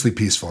was mostly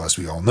peaceful, as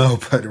we all know,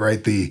 but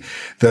right, the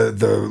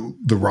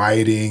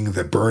rioting,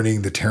 the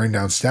burning, the tearing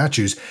down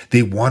statues,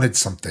 they wanted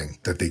something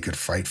that they could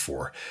fight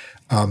for.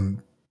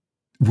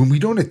 When we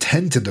don't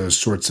attend to those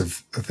sorts of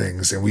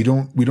things and we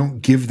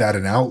don't give that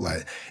an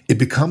outlet, it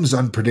becomes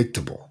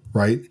unpredictable,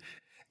 right?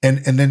 And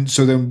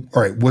then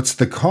all right, what's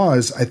the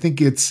cause? I think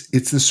it's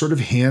this sort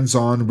of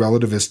hands-on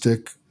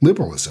relativistic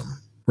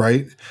liberalism,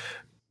 right?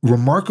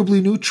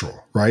 Remarkably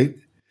neutral, right?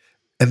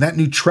 And that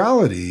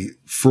neutrality,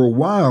 for a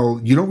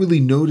while, you don't really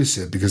notice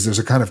it because there's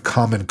a kind of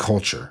common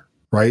culture,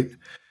 right?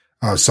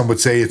 Some would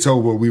say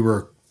we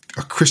were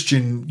a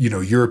Christian,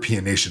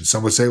 European nation.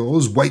 Some would say, well, it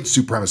was white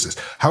supremacist.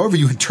 However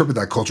you interpret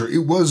that culture,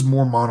 it was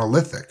more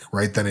monolithic,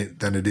 right, than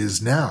it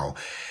is now.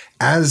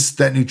 As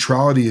that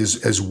neutrality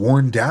is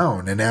worn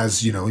down, and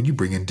as, and you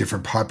bring in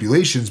different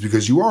populations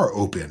because you are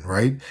open,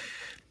 right?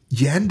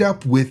 You end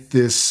up with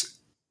this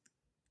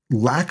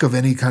lack of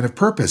any kind of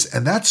purpose.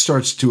 And that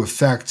starts to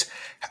affect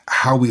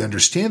how we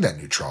understand that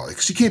neutrality,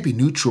 because you can't be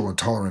neutral and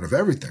tolerant of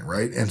everything,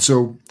 right? And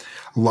so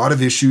a lot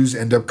of issues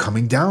end up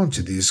coming down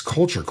to these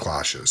culture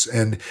clashes.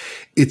 And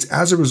it's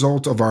as a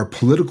result of our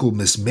political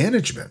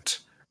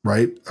mismanagement,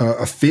 right?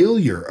 A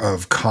failure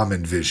of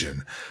common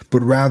vision,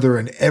 but rather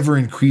an ever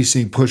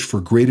increasing push for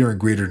greater and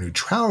greater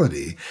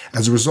neutrality.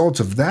 As a result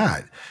of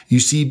that, you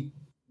see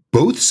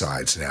both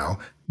sides now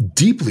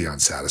deeply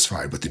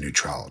unsatisfied with the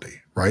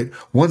neutrality, right?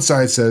 One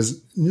side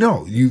says,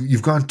 no,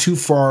 you've gone too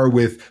far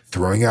with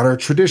throwing out our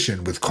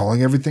tradition, with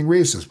calling everything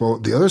racist. Well,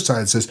 the other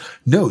side says,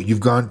 no, you've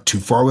gone too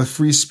far with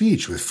free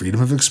speech, with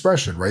freedom of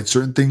expression, right?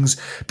 Certain things,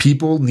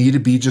 people need to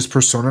be just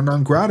persona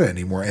non grata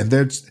anymore. And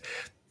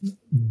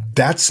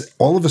that's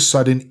all of a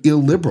sudden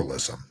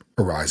illiberalism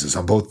arises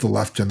on both the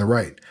left and the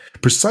right,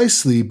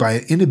 precisely by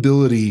an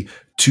inability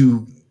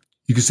to,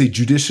 you could say,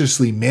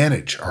 judiciously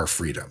manage our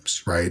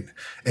freedoms, right?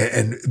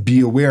 And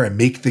be aware and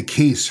make the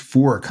case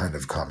for a kind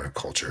of common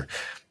culture.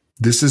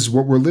 This is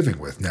what we're living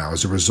with now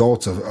as a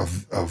result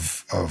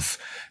of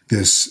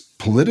this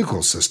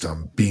political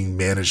system being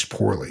managed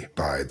poorly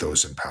by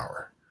those in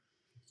power.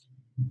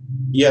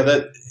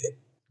 Yeah,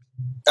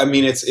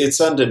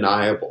 it's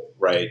undeniable,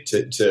 right?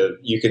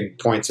 You can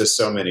point to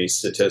so many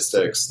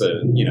statistics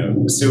that,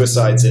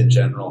 suicides in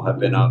general have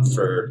been up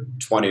for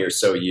 20 or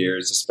so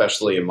years,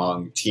 especially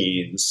among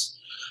teens.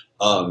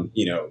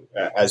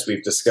 As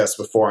we've discussed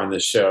before on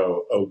this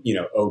show,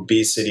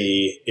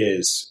 obesity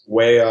is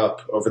way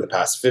up over the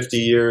past 50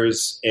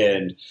 years,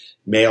 and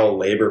male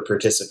labor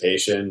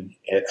participation,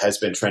 it has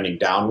been trending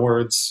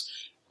downwards.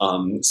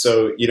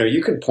 So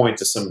you can point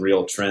to some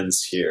real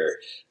trends here.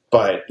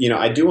 But,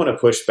 I do want to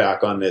push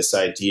back on this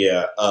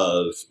idea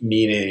of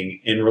meaning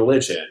in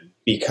religion,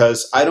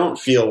 because I don't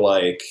feel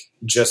like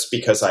just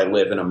because I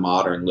live in a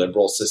modern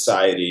liberal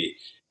society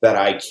that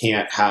I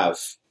can't have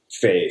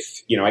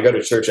faith. I go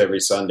to church every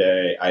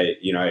Sunday.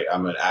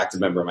 I'm an active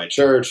member of my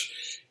church.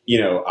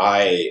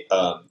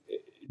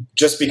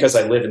 Just because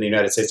I live in the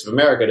United States of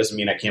America doesn't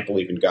mean I can't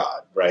believe in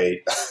God, right?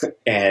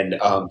 And,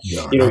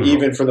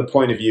 even from the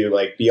point of view,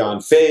 like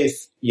beyond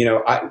faith,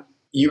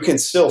 you can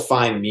still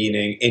find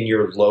meaning in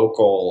your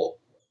local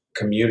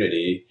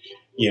community,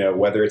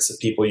 whether it's the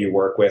people you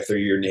work with or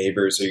your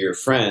neighbors or your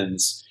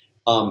friends.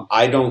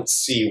 I don't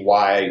see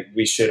why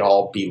we should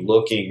all be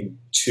looking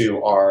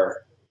to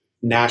our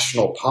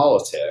national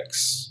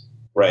politics,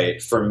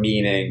 right, for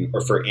meaning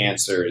or for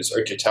answers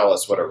or to tell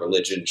us what a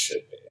religion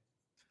should be.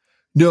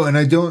 No, and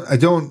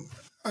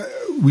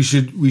we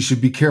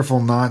should be careful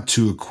not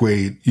to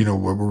equate,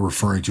 what we're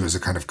referring to as a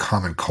kind of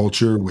common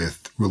culture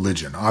with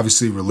religion.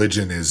 Obviously,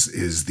 religion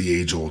is the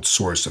age-old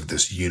source of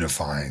this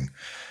unifying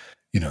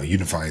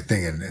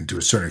thing. And to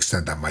a certain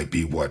extent, that might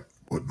be what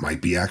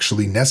might be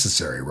actually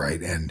necessary,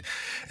 right? And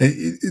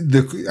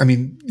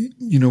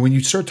when you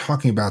start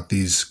talking about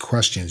these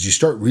questions, you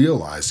start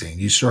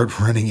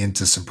running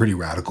into some pretty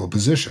radical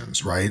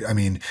positions, right?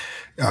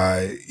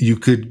 You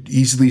could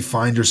easily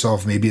find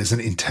yourself maybe as an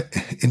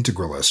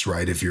integralist,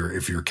 right? If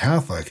you're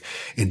Catholic,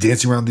 and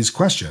dancing around these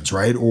questions,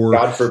 right? Or,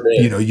 God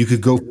forbid. You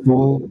could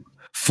go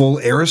full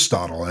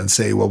Aristotle and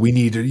say, well, we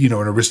need, an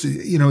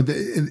Aristotle,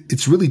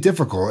 it's really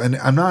difficult. And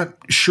I'm not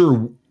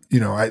sure,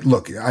 I'd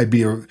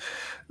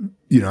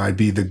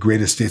be the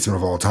greatest statesman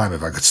of all time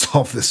if I could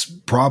solve this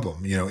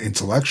problem.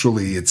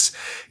 Intellectually, it's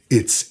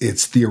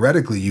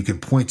theoretically, you can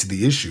point to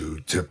the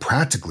issue. To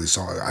practically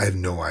solve it, I have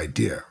no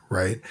idea,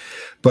 right?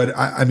 But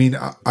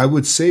I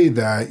would say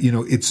that,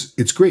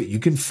 it's great. You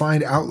can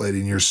find outlet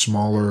in your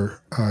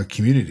smaller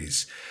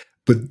communities,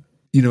 but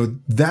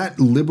that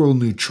liberal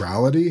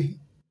neutrality,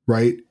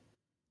 right,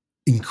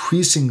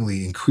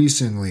 increasingly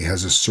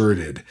has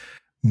asserted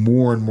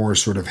more and more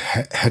sort of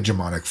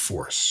hegemonic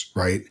force,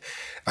 right?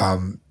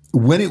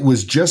 When it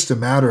was just a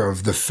matter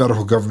of the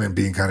federal government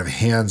being kind of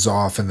hands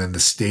off and then the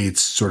states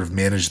sort of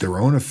manage their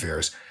own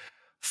affairs,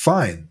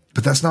 fine.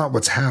 But that's not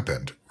what's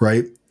happened,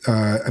 right?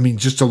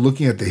 Just to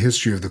looking at the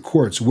history of the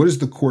courts, what has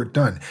the court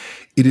done?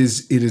 It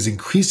is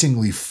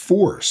increasingly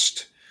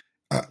forced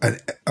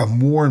a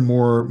more and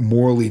more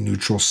morally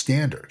neutral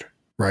standard,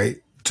 right?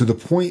 To the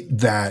point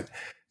that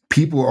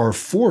people are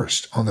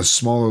forced on the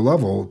smaller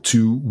level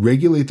to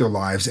regulate their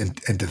lives and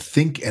to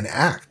think and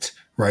act,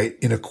 right,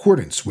 in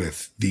accordance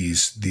with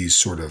these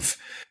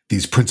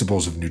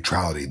principles of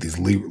neutrality, these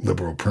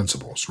liberal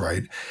principles,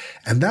 right?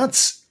 And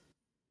that's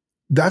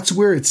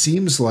where it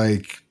seems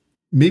like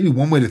maybe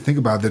one way to think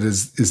about that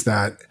is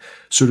that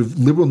sort of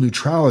liberal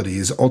neutrality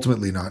is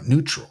ultimately not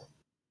neutral,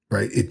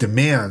 right? It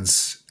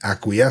demands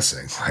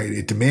acquiescing, right?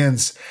 It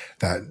demands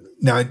that.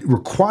 Now, it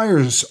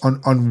requires,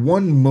 on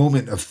one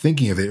moment of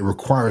thinking of it, it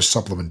requires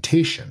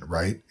supplementation,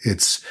 right?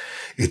 It's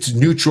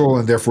neutral,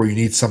 and therefore you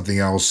need something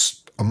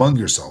else among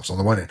yourselves on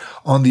the one hand.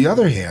 On the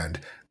other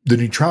hand, the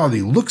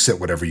neutrality looks at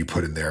whatever you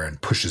put in there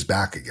and pushes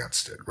back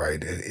against it,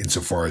 right?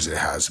 Insofar as it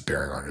has a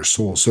bearing on your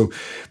soul. So,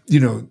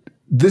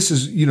 this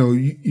is,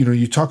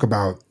 you talk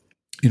about,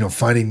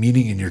 finding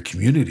meaning in your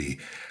community.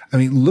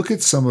 Look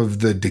at some of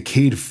the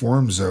decayed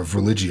forms of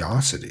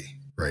religiosity,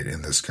 right,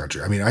 in this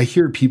country. I mean, I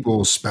hear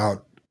people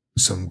spout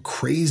some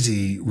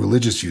crazy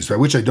religious views, by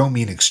which I don't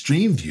mean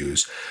extreme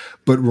views,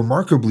 but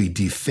remarkably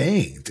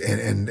defanged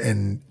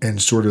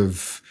and sort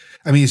of,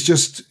 I mean, it's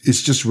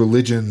just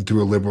religion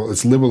through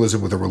it's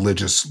liberalism with a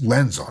religious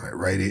lens on it,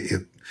 right?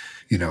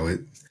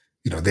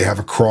 They have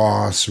a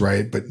cross,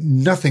 right? But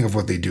nothing of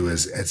what they do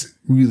has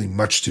really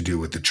much to do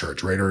with the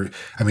church, right? Or,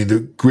 I mean, the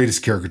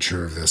greatest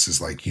caricature of this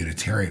is like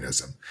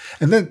Unitarianism.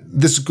 And then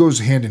this goes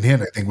hand in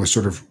hand, I think, with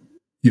sort of,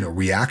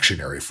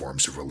 reactionary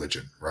forms of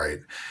religion, right?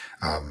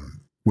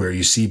 Where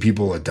you see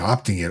people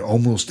adopting it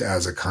almost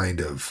as a kind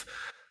of,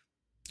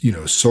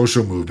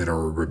 social movement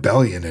or a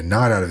rebellion, and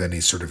not out of any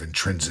sort of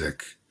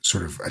intrinsic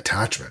sort of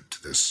attachment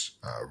to this,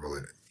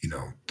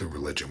 the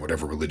religion,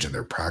 whatever religion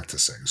they're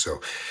practicing.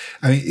 So,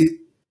 I mean,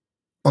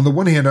 on the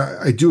one hand,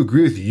 I do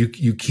agree with you.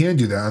 You can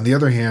do that. On the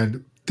other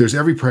hand, there's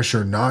every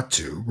pressure not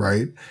to,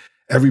 right?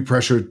 Every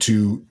pressure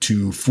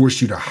to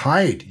force you to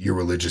hide your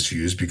religious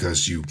views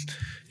because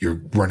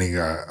you're running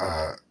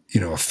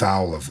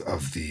afoul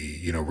of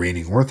the,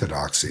 reigning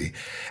orthodoxy,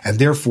 and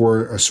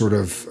therefore a sort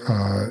of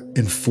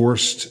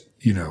enforced,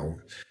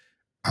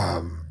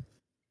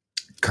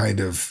 kind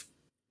of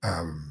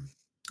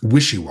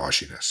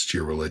wishy-washiness to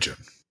your religion,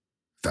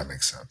 if that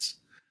makes sense.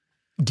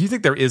 Do you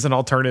think there is an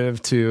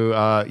alternative to,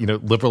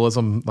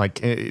 liberalism, like,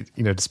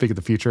 to speak of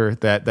the future,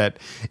 that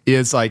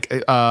is like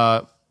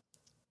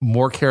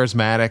more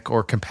charismatic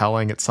or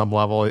compelling at some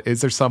level?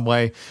 Is there some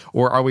way,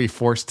 or are we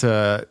forced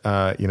to,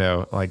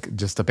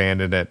 just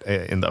abandon it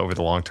over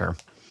the long term?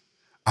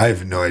 I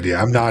have no idea.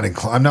 I'm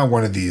not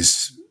one of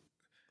these.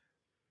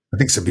 I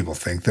think some people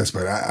think this,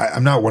 but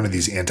I'm not one of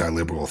these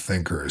anti-liberal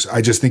thinkers.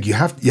 I just think you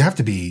have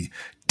to be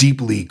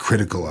deeply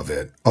critical of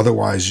it.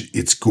 Otherwise,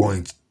 you're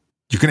going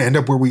to end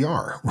up where we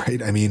are,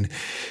 right? I mean,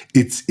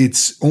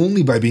 it's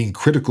only by being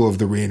critical of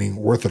the reigning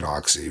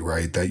orthodoxy,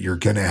 right, that you're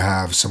going to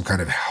have some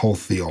kind of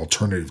healthy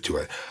alternative to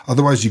it.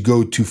 Otherwise, you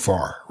go too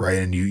far, right?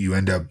 And you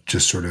end up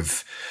just sort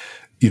of,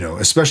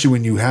 especially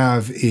when you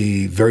have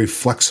a very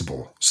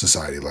flexible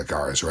society like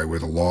ours, right, where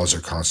the laws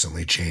are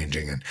constantly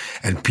changing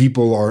and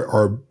people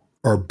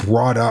are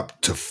brought up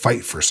to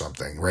fight for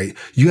something, right?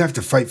 You have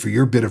to fight for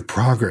your bit of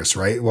progress,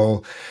 right?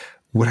 Well,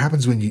 what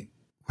happens when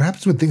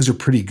things are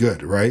pretty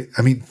good, right?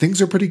 I mean, things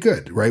are pretty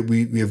good, right?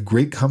 We have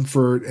great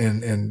comfort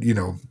and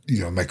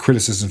my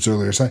criticisms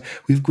earlier aside,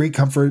 we have great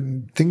comfort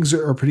and things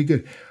are pretty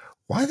good.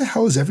 Why the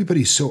hell is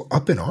everybody so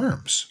up in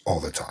arms all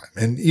the time?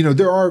 And,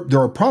 there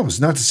are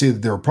problems, not to say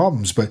that there are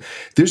problems, but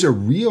there's a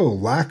real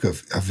lack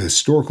of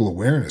historical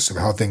awareness of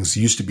how things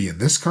used to be in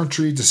this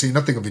country, to say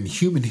nothing of in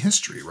human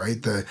history,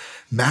 right? The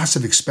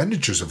massive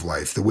expenditures of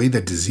life, the way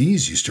that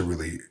disease used to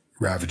really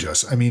ravage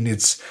us. I mean,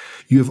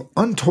 you have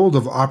untold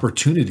of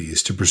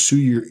opportunities to pursue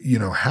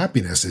your,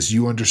 happiness as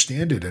you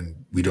understand it,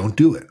 and we don't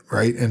do it,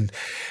 right? And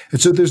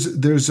so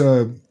there's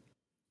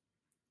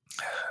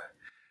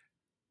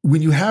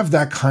when you have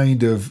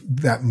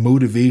that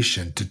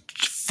motivation to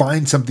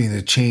find something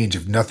to change,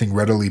 if nothing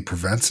readily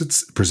presents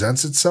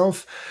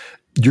itself,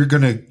 you're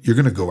gonna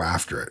go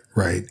after it,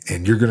 right?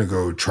 And you're gonna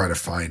go try to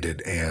find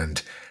it, and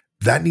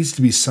that needs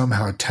to be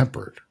somehow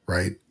tempered,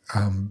 right?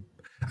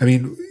 I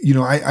mean,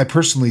 I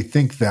personally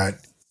think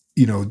that,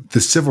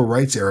 the civil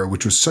rights era,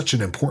 which was such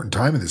an important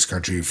time in this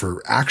country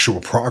for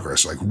actual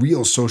progress, like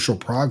real social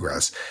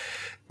progress,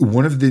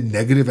 one of the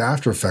negative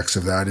after effects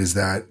of that is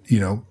that,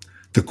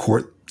 the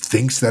court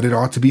thinks that it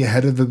ought to be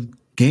ahead of the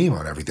game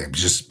on everything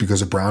just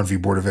because of Brown v.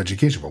 Board of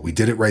Education. Well, we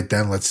did it right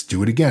then. Let's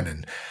do it again.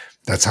 And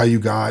that's how you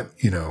got,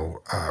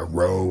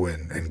 Roe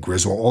and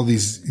Griswold, all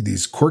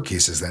these court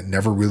cases that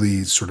never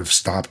really sort of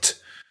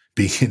stopped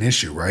being an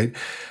issue, right?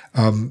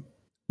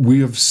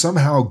 We have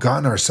somehow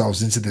gotten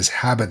ourselves into this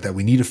habit that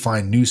we need to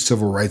find new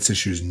civil rights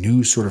issues,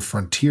 new sort of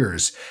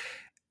frontiers,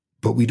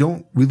 but we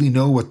don't really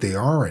know what they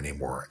are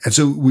anymore. And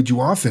so what you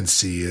often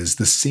see is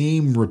the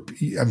same,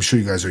 I'm sure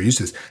you guys are used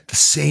to this, the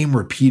same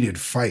repeated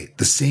fight,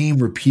 the same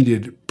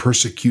repeated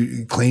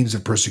claims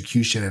of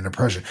persecution and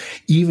oppression,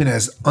 even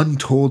as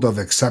untold of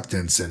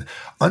acceptance and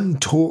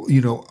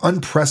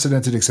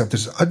unprecedented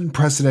acceptance,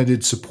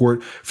 unprecedented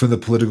support from the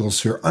political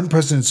sphere,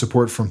 unprecedented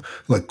support from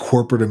like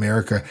corporate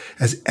America.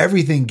 As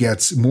everything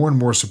gets more and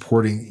more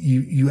supporting,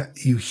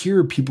 you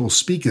hear people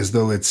speak as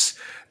though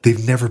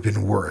they've never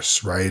been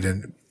worse, right?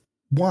 And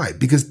why?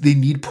 Because they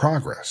need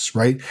progress,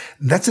 right?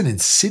 That's an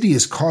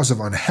insidious cause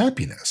of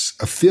unhappiness,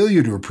 a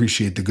failure to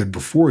appreciate the good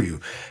before you,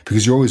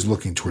 because you're always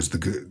looking towards the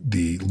good,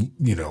 the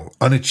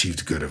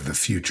unachieved good of the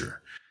future.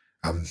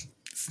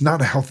 It's not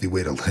a healthy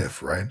way to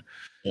live, right?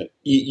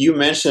 You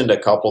mentioned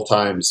a couple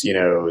times, the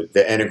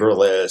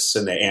integralists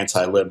and the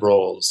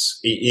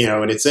anti-liberals,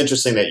 and it's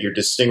interesting that you're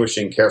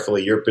distinguishing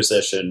carefully your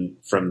position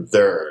from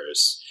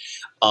theirs.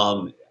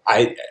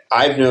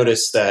 I've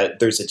noticed that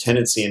there's a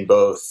tendency in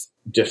both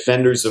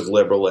defenders of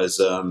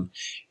liberalism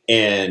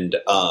and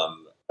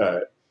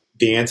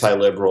the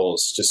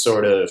anti-liberals to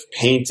sort of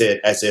paint it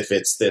as if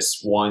it's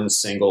this one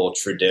single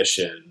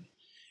tradition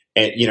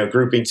and,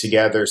 grouping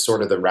together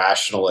sort of the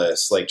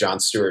rationalists like John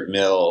Stuart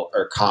Mill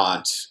or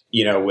Kant,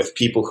 with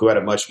people who had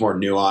a much more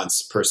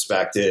nuanced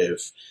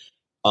perspective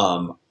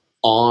on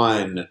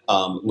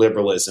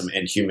liberalism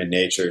and human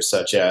nature,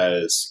 such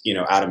as,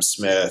 Adam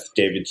Smith,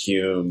 David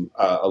Hume,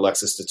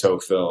 Alexis de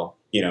Tocqueville,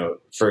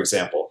 for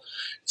example.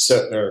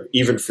 So, or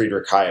even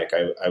Friedrich Hayek,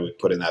 I would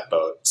put in that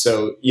boat.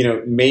 So,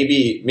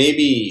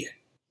 maybe,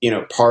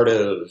 part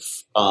of,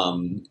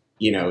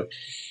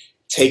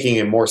 taking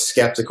a more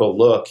skeptical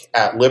look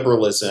at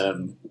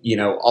liberalism,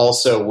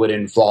 also would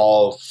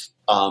involve,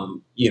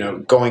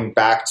 going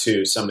back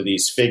to some of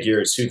these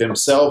figures who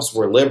themselves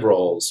were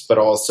liberals, but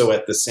also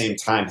at the same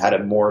time had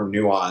a more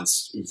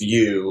nuanced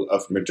view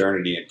of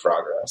modernity and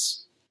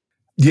progress.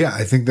 Yeah,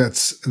 I think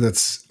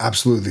that's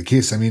absolutely the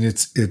case. I mean,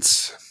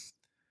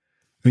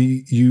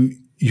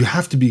 you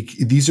have to be,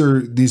 these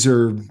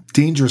are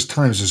dangerous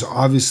times. There's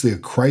obviously a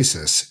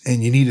crisis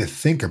and you need to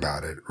think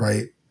about it,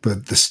 right?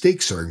 But the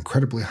stakes are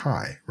incredibly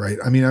high, right?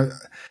 I mean,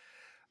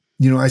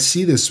 I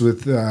see this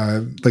with,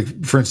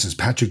 like, for instance,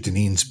 Patrick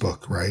Deneen's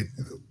book, right?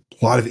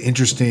 A lot of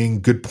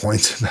interesting, good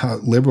points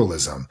about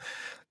liberalism.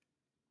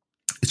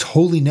 It's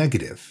wholly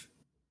negative.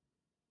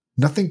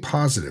 Nothing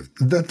positive.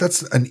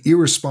 That's an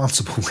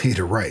irresponsible way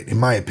to write, in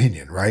my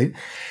opinion, right?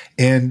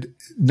 And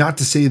not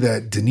to say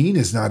that Deneen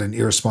is not an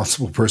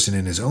irresponsible person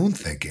in his own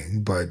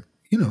thinking, but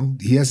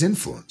he has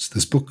influence.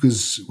 This book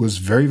was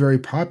very, very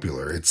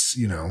popular. It's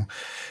made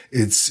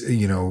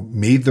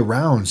the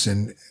rounds,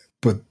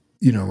 but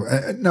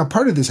now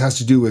part of this has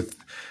to do with,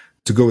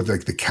 to go with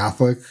like the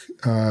Catholic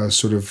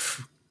sort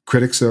of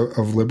critics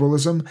of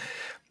liberalism.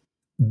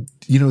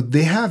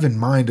 They have in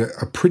mind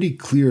a pretty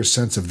clear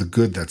sense of the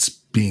good that's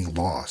being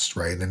lost,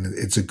 right? And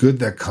it's a good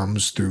that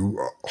comes through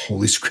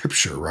Holy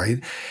Scripture,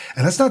 right?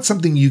 And that's not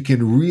something you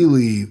can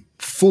really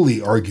fully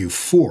argue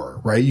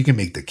for, right? You can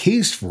make the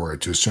case for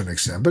it to a certain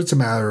extent, but it's a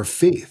matter of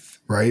faith,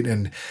 right?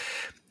 And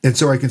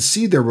so I can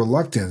see their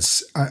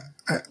reluctance.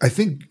 I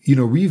think,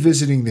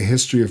 revisiting the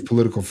history of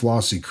political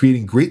philosophy,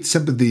 creating great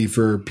sympathy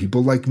for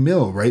people like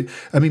Mill, right?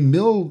 I mean,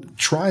 Mill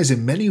tries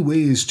in many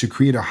ways to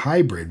create a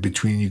hybrid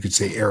between, you could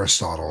say,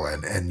 Aristotle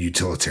and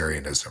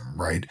utilitarianism,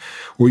 right?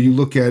 Or you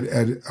look at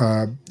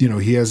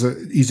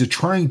he's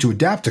trying to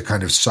adapt a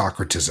kind of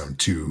Socratism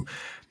to,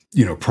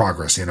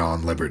 progress in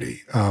on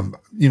liberty.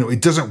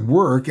 It doesn't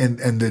work and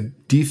the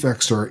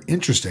defects are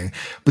interesting,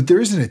 but there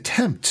is an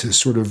attempt to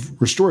sort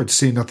of restore it, to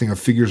say nothing of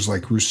figures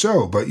like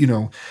Rousseau, but,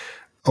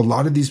 a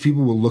lot of these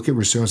people will look at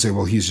Rousseau and say,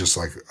 well, he's just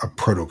like a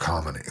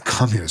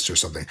proto-communist or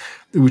something,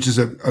 which is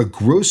a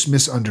gross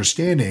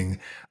misunderstanding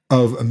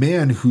of a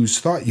man whose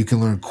thought you can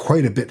learn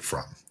quite a bit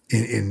from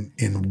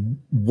in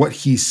what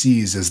he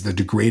sees as the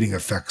degrading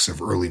effects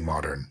of early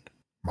modern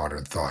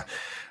thought.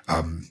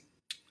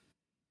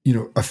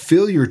 A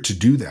failure to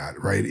do that,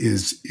 right,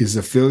 is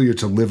a failure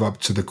to live up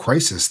to the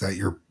crisis that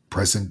your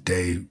present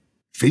day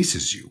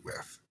faces you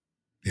with,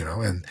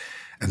 and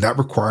that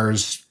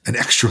requires an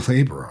extra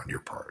labor on your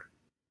part.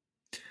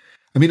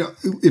 I mean,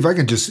 if I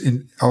can just,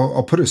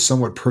 I'll put a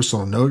somewhat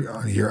personal note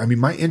on here. I mean,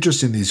 my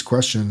interest in these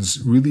questions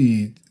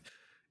really,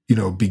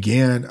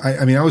 began,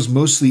 I was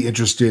mostly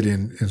interested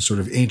in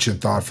sort of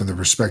ancient thought from the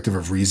perspective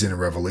of reason and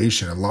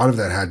revelation. A lot of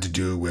that had to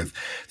do with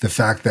the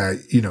fact that,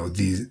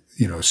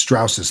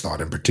 Strauss's thought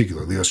in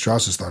particular, Leo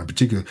Strauss's thought in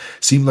particular,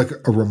 seemed like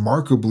a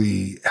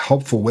remarkably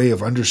helpful way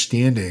of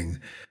understanding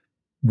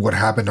what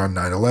happened on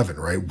 9/11,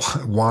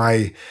 right?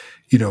 Why,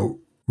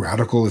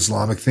 radical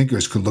Islamic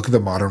thinkers could look at the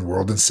modern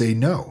world and say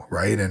no,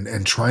 right?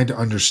 And trying to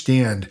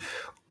understand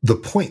the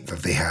point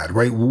that they had,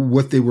 right?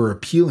 What they were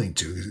appealing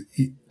to.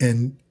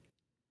 And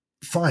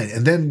fine.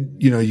 And then,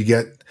 you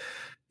get,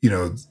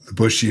 the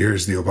Bush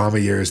years, the Obama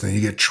years, and then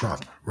you get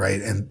Trump,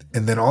 right? And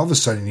then all of a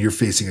sudden you're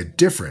facing a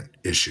different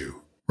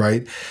issue,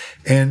 right?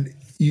 And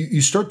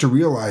you start to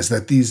realize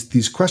that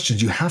these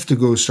questions, you have to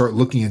go start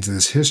looking into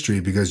this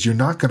history because you're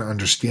not going to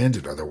understand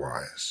it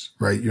otherwise,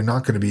 right? You're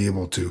not going to be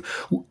able to.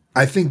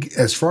 I think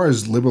as far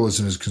as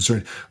liberalism is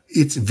concerned,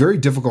 it's very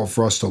difficult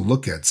for us to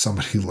look at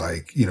somebody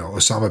like,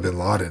 Osama bin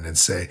Laden and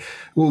say,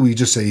 well, we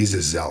just say he's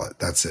a zealot.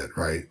 That's it,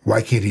 right?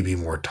 Why can't he be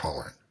more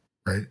tolerant,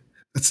 right?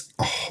 That's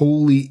a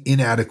wholly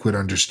inadequate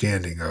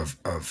understanding of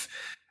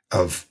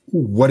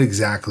what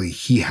exactly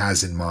he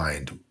has in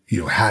mind,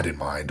 had in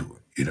mind,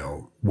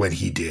 when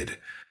he did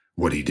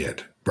what he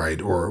did, right?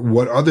 Or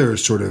what other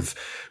sort of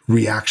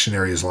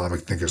reactionary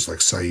Islamic thinkers like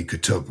Sayyid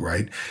Qutb,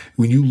 right?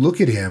 When you look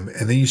at him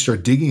and then you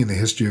start digging in the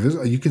history of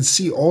Islam, you can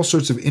see all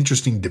sorts of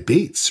interesting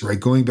debates, right?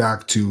 Going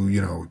back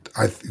to,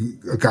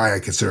 a guy I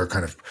consider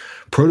kind of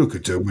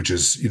proto-Qutb, which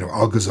is,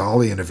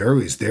 Al-Ghazali and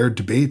Averroes, their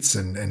debates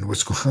and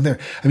what's going on there.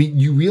 I mean,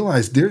 you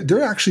realize there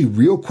are actually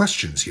real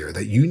questions here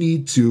that you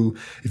need to,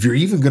 if you're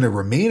even going to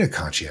remain a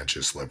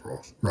conscientious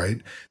liberal,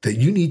 right, that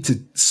you need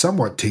to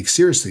somewhat take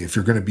seriously if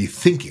you're going to be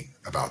thinking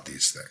about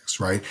these things,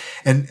 right?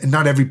 And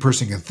not every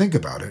person can think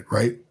about it,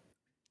 right?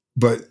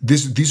 But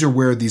these are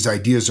where these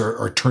ideas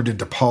are turned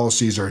into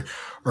policies or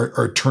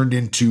are turned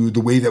into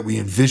the way that we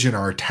envision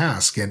our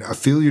task. And a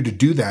failure to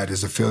do that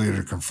is a failure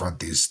to confront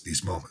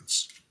these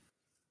moments.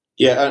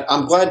 Yeah,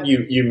 I'm glad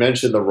you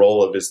mentioned the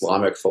role of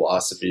Islamic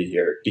philosophy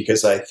here,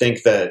 because I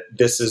think that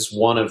this is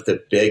one of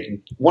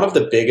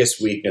the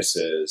biggest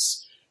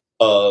weaknesses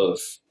of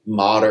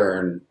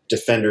modern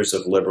defenders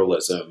of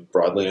liberalism,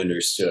 broadly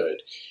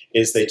understood,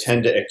 is they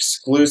tend to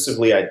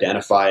exclusively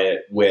identify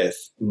it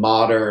with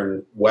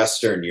modern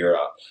Western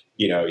Europe,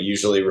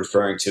 usually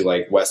referring to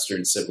like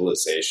Western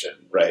civilization,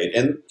 right?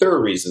 And there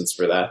are reasons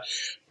for that.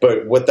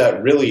 But what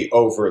that really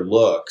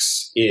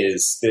overlooks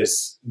is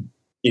this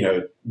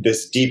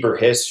deeper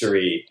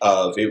history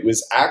of, it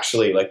was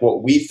actually like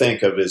what we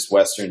think of as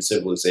Western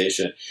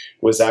civilization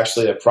was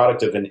actually a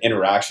product of an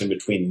interaction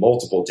between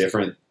multiple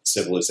different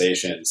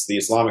civilizations. The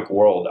Islamic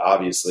world,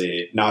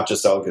 obviously, not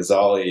just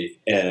Al-Ghazali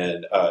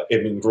and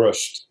Ibn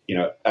Rushd,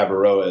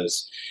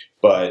 Averroes,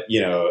 but,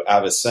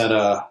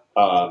 Avicenna,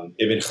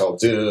 Ibn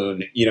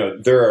Khaldun,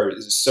 there are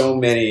so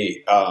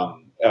many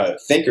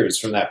thinkers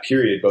from that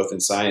period, both in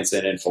science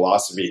and in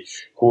philosophy,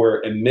 who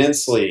were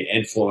immensely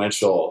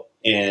influential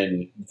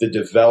in the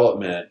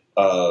development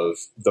of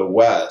the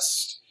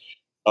West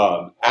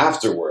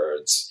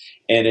afterwards.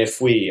 And if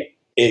we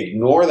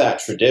ignore that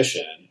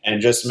tradition and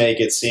just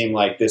make it seem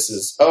like this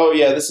is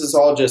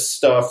all just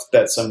stuff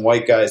that some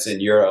white guys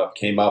in Europe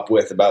came up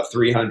with about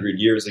 300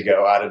 years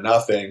ago out of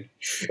nothing,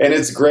 and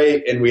it's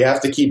great and we have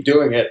to keep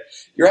doing it,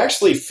 you're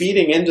actually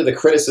feeding into the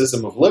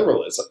criticism of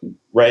liberalism,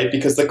 right?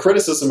 Because the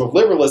criticism of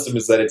liberalism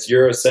is that it's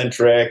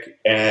Eurocentric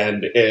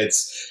and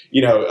it's,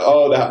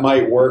 that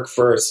might work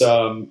for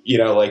some,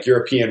 like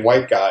European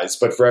white guys,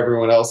 but for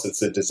everyone else,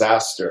 it's a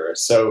disaster.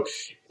 So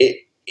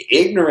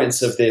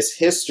ignorance of this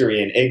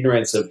history and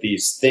ignorance of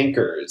these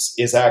thinkers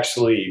is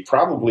actually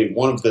probably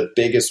one of the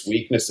biggest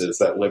weaknesses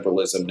that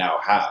liberalism now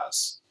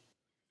has.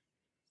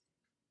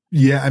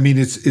 Yeah, I mean,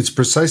 it's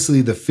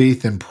precisely the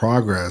faith in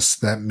progress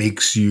that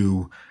makes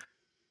you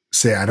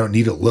say, I don't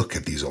need to look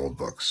at these old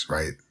books,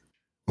 right?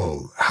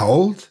 Well, how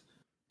old?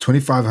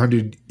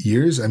 2,500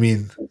 years? I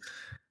mean,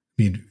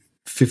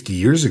 50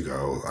 years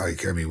ago,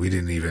 we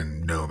didn't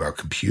even know about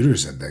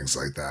computers and things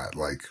like that.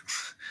 Like,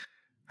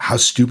 how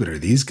stupid are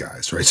these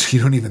guys, right? So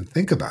you don't even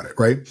think about it,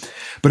 right?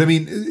 But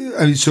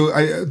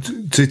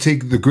to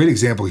take the great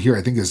example here,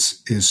 I think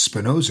is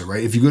Spinoza,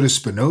 right? If you go to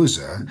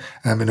Spinoza,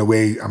 in a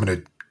way, I'm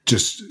going to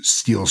just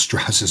steal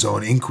Strauss's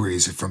own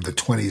inquiries from the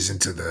 20s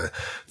into the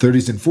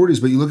 30s and 40s.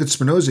 But you look at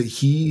Spinoza,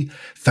 he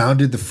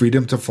founded the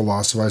freedom to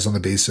philosophize on the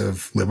base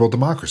of liberal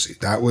democracy.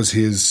 That was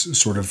his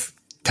sort of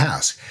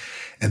task.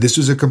 And this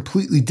was a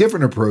completely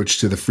different approach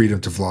to the freedom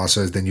to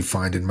philosophize than you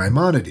find in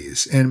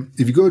Maimonides. And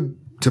if you go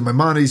to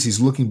Maimonides, he's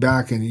looking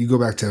back, and you go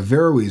back to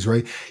Averroes,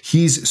 right?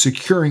 He's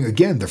securing,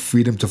 again, the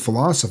freedom to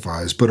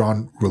philosophize, but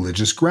on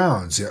religious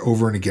grounds,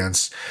 over and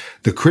against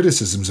the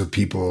criticisms of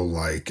people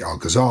like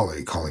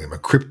Al-Ghazali, calling him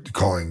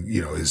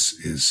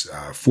his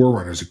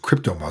forerunners a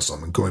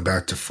crypto-Muslim, and going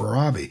back to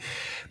Farabi.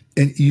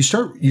 And you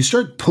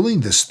start pulling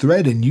this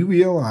thread, and you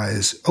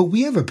realize,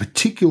 we have a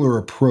particular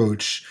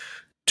approach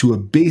to a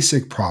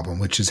basic problem,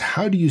 which is,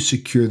 how do you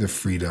secure the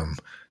freedom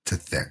to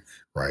think?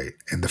 Right?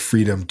 And the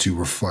freedom to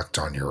reflect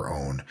on your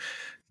own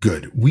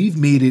good. We've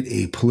made it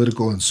a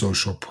political and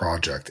social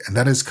project, and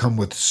that has come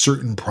with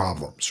certain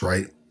problems,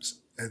 right?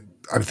 And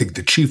I think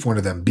the chief one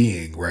of them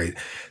being, right,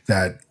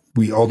 that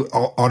we all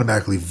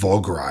automatically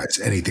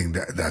vulgarize anything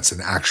that's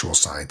an actual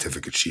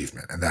scientific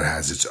achievement, and that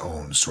has its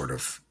own sort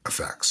of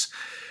effects.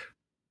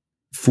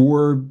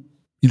 For,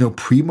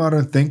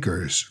 pre-modern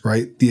thinkers,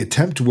 right, the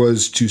attempt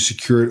was to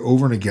secure it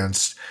over and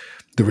against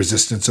the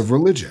resistance of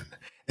religion.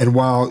 And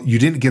while you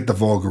didn't get the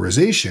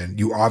vulgarization,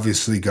 you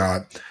obviously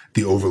got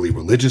the overly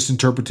religious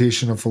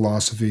interpretation of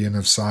philosophy and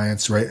of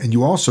science, right? And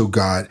you also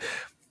got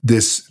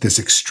this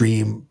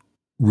extreme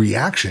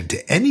reaction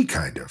to any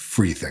kind of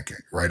free thinking,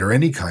 right? Or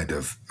any kind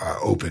of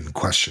open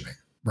questioning,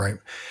 right?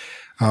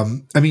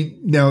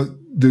 Now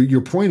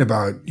your point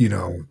about,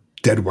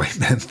 dead white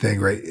men thing,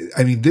 right?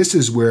 I mean, this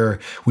is where,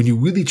 when you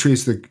really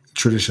trace the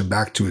tradition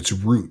back to its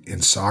root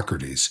in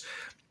Socrates,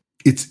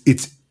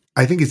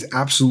 I think it's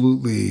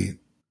absolutely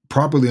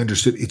properly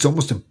understood, it's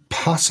almost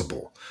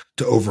impossible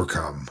to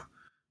overcome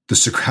the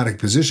Socratic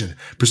position,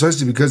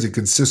 precisely because it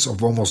consists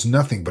of almost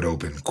nothing but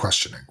open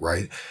questioning,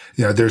 right?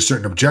 There are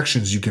certain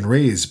objections you can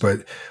raise,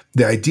 but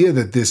the idea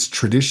that this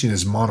tradition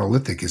is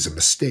monolithic is a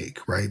mistake,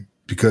 right?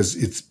 Because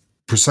it's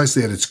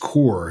precisely at its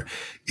core,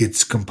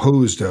 it's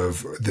composed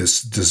of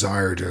this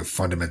desire to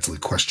fundamentally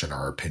question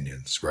our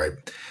opinions, right?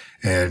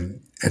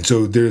 And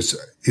so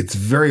it's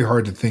very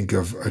hard to think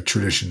of a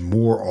tradition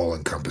more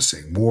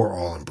all-encompassing, more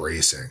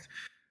all-embracing,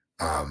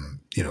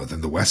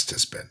 than the West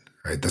has been,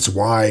 right? That's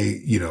why,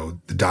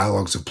 the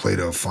dialogues of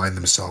Plato find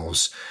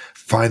themselves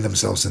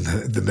in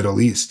the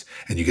Middle East,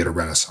 and you get a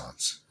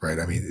Renaissance, right?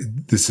 I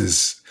mean, this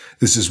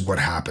is what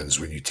happens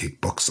when you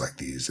take books like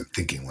these and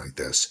thinking like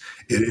this.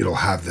 It'll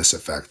have this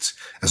effect.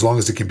 As long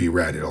as it can be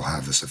read, it'll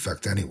have this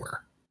effect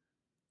anywhere.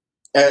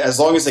 As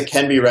long as it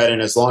can be read,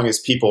 and as long as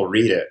people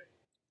read it.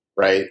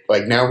 right?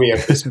 Like now we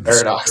have this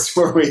paradox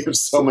where we have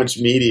so much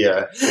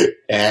media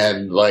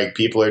and like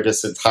people are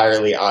just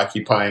entirely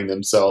occupying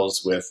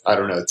themselves with, I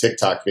don't know,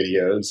 TikTok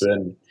videos.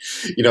 And,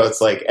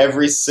 it's like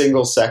every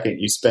single second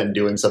you spend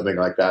doing something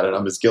like that, and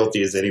I'm as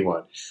guilty as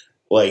anyone,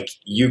 like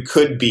you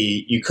could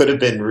have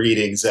been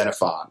reading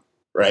Xenophon,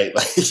 right?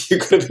 Like you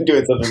could have been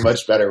doing something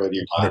much better with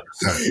your time,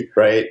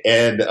 right?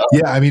 And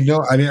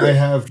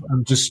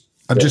I'm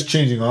just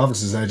changing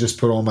offices. I just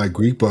put all my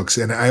Greek books,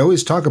 and I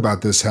always talk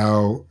about this,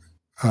 how,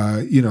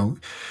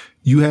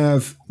 you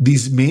have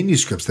these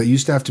manuscripts that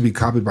used to have to be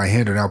copied by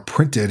hand are now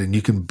printed, and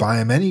you can buy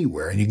them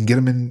anywhere, and you can get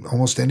them in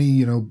almost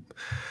any,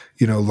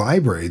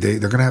 library. They're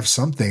going to have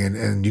something,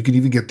 and you can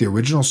even get the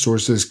original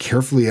sources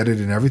carefully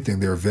edited and everything.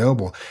 They're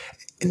available,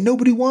 and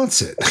nobody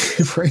wants it,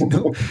 right?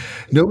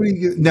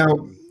 Nobody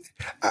now.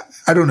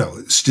 I don't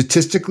know.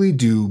 Statistically,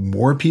 do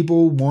more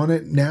people want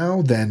it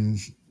now than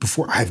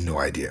before? I have no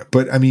idea.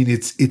 But I mean,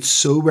 it's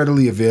so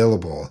readily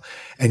available,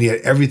 and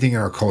yet everything in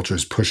our culture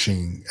is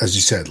pushing, as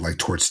you said, like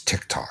towards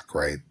TikTok,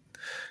 right?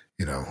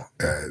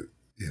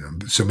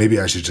 So maybe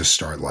I should just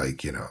start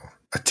like,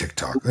 a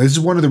TikTok. This is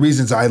one of the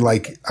reasons I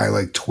like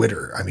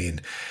Twitter. I mean,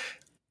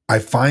 I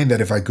find that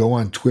if I go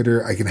on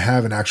Twitter, I can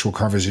have an actual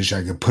conversation.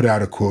 I can put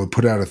out a quote,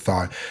 put out a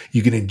thought.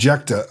 You can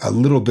inject a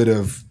little bit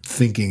of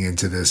thinking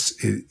into this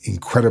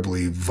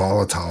incredibly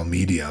volatile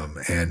medium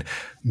and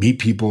meet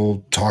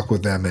people, talk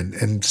with them.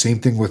 And same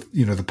thing with,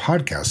 the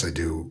podcasts I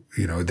do.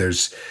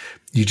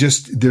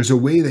 There's a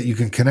way that you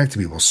can connect to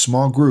people,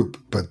 small group,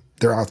 but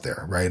they're out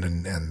there, right?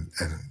 And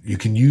you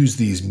can use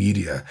these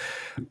media.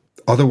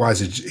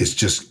 Otherwise, it's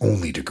just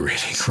only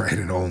degrading, right?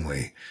 And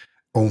only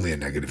a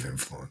negative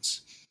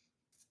influence.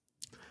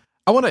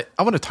 I want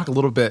to talk a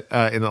little bit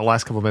in the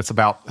last couple of minutes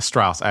about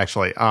Strauss,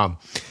 actually, and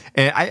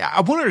I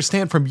want to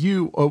understand from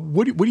you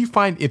what do you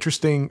find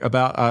interesting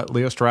about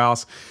Leo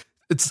Strauss?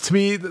 It's to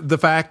me the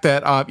fact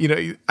that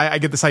I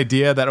get this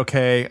idea that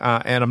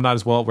and I'm not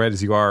as well read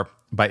as you are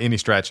by any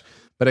stretch,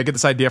 but I get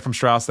this idea from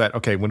Strauss that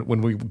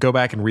when we go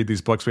back and read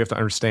these books, we have to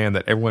understand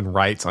that everyone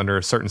writes under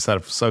a certain set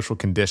of social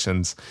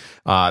conditions.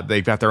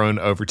 They've got their own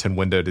Overton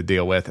window to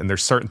deal with, and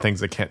there's certain things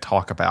they can't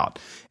talk about,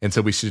 and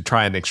so we should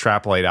try and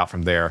extrapolate out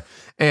from there.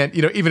 And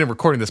even in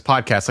recording this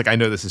podcast, like I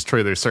know this is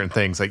true. There's certain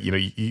things like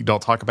you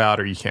don't talk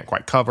about or you can't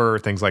quite cover, or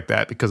things like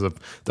that because of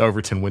the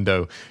Overton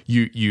window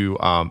you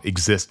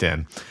exist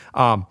in.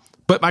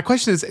 But my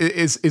question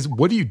is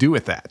what do you do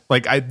with that?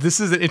 Like this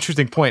is an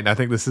interesting point, and I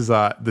think this is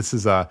a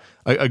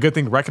good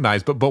thing to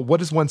recognize. But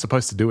what is one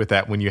supposed to do with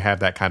that when you have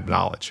that kind of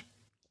knowledge?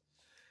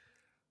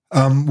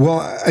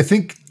 Well, I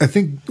think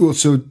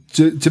so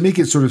to make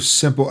it sort of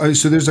simple.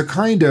 So there's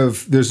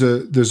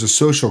a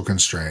social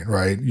constraint,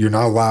 right? You're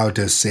not allowed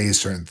to say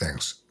certain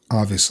things,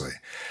 obviously.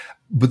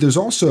 But there's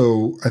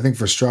also, I think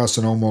for Strauss,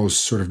 an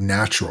almost sort of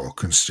natural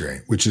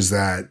constraint, which is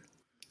that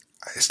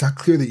it's not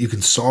clear that you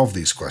can solve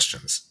these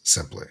questions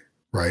simply.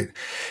 Right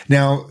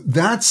now,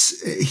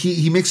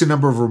 he makes a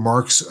number of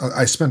remarks.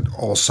 I spent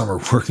all summer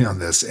working on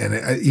this,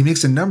 and he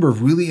makes a number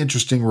of really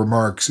interesting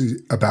remarks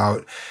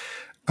about,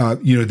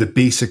 the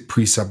basic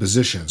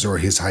presuppositions or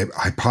his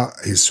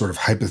sort of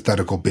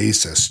hypothetical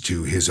basis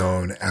to his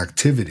own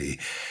activity.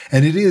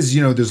 And it is,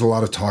 there's a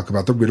lot of talk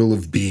about the riddle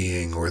of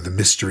being or the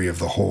mystery of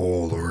the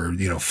whole or,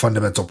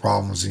 fundamental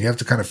problems. And you have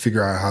to kind of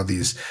figure out how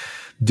these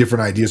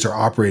different ideas are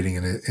operating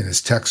in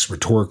his text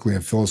rhetorically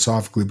and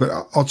philosophically. But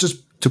I'll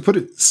just, to put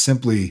it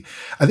simply,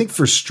 I think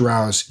for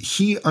Strauss,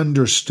 he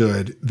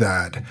understood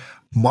that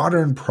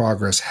modern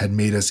progress had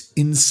made us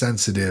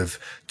insensitive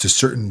to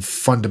certain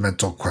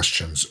fundamental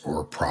questions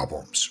or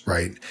problems,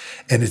 right?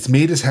 And it's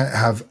made us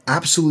have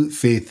absolute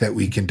faith that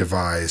we can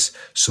devise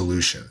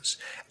solutions.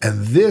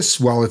 And this,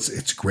 while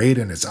it's great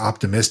and it's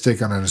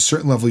optimistic, and on a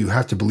certain level, you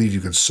have to believe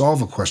you can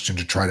solve a question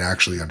to try to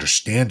actually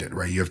understand it,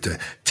 right? You have to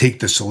take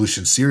the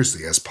solution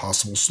seriously as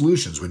possible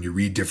solutions when you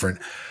read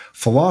different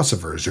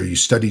philosophers or you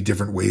study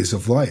different ways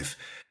of life.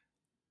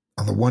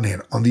 On the one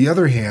hand. On the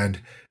other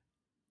hand,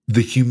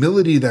 the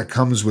humility that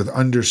comes with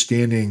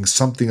understanding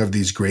something of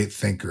these great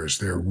thinkers.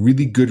 There are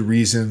really good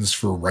reasons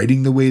for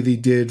writing the way they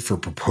did, for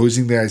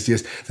proposing the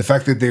ideas. The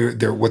fact that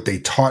they're what they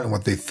taught and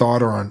what they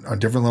thought are on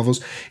different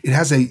levels, it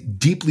has a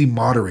deeply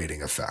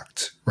moderating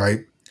effect,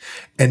 right?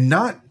 And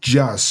not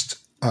just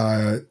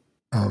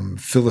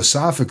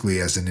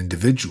philosophically as an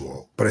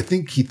individual, but I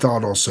think he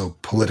thought also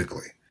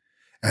politically.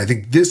 And I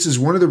think this is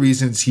one of the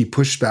reasons he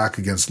pushed back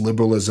against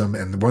liberalism,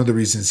 and one of the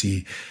reasons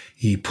he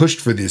pushed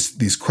for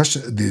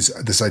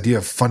this idea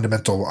of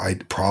fundamental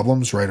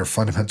problems, right, or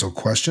fundamental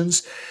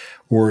questions,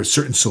 or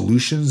certain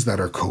solutions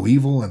that are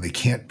coeval and they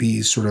can't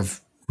be sort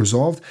of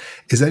resolved,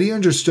 is that he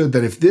understood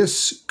that if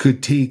this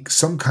could take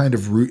some kind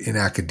of root in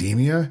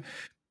academia,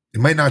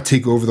 it might not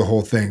take over the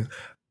whole thing,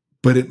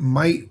 but it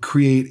might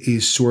create a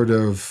sort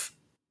of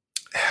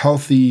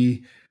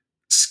healthy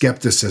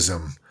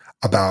skepticism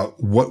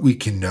about what we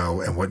can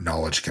know and what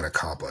knowledge can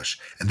accomplish.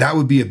 And that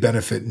would be a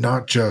benefit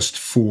not just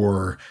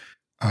for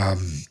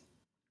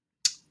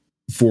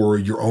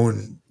your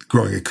own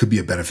growing, it could be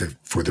a benefit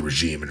for the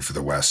regime and for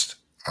the West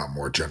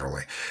more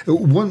generally.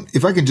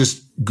 If I can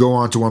just go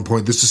on to one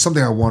point, this is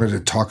something I wanted to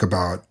talk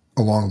about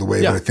along the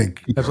way, but I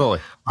think absolutely.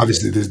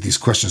 Obviously these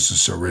questions are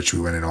so rich.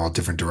 We went in all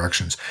different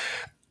directions.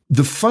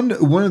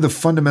 One of the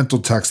fundamental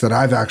texts that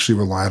I've actually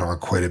relied on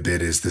quite a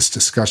bit is this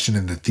discussion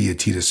in the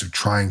Titas of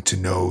trying to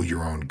know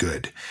your own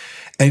good.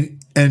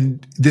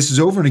 And this is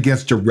over and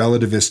against a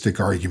relativistic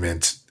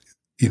argument,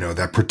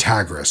 that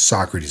Protagoras,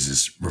 Socrates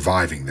is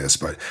reviving this,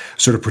 but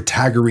sort of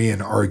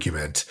Protagorean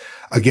argument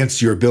against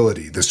your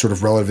ability, this sort of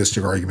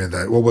relativistic argument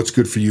that, well, what's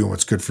good for you and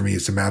what's good for me,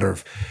 it's a matter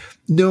of,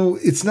 no,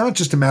 it's not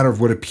just a matter of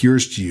what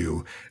appears to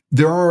you.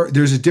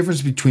 There's a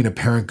difference between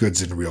apparent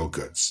goods and real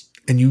goods.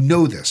 And you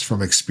know this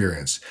from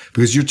experience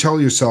because you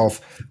tell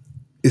yourself,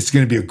 it's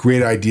going to be a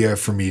great idea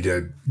for me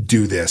to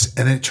do this.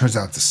 And then it turns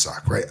out to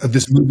suck, right?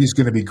 This movie is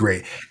going to be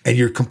great. And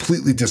you're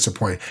completely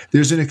disappointed.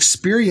 There's an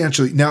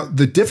experientially, now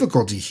the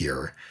difficulty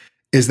here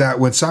is that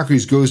when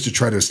Socrates goes to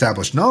try to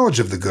establish knowledge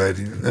of the good,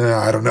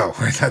 I don't know,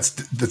 right? That's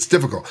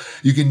difficult.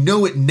 You can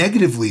know it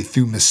negatively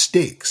through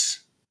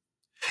mistakes.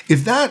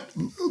 If that,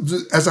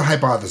 as a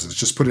hypothesis,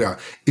 just put it out.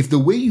 If the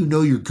way you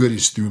know you're good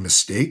is through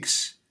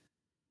mistakes,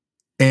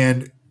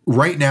 and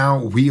right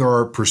now we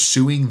are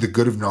pursuing the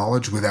good of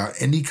knowledge without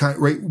any kind,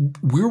 right?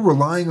 We're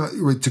relying on,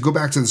 right, to go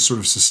back to this sort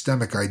of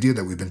systemic idea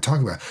that we've been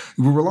talking about.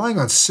 We're relying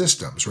on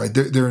systems, right?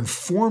 They're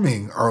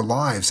informing our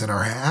lives and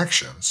our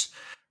actions,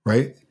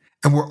 right?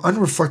 And we're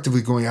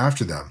unreflectively going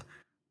after them.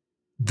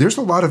 There's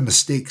a lot of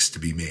mistakes to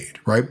be made,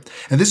 right?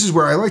 And this is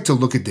where I like to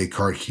look at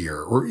Descartes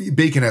here, or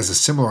Bacon has a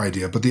similar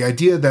idea, but the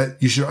idea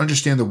that you should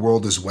understand the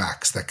world as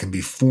wax that can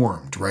be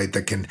formed, right?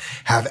 That can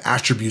have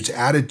attributes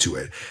added to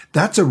it.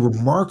 That's a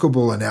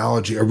remarkable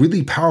analogy, a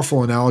really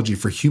powerful analogy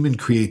for human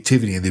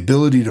creativity and the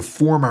ability to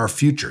form our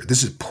future.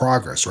 This is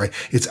progress, right?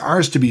 It's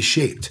ours to be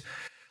shaped.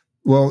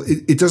 Well,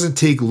 it doesn't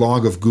take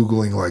long of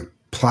Googling like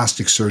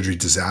plastic surgery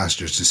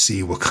disasters to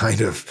see what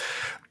kind of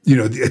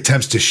the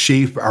attempts to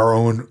shape our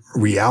own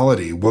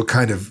reality, what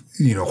kind of,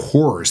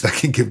 horrors that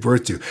can give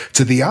birth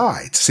to the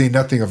eye, to say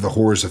nothing of the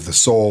horrors of the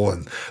soul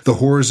and the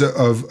horrors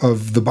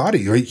of the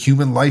body, right?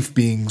 Human life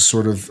being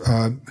sort of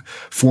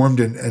formed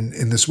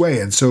in this way.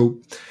 And so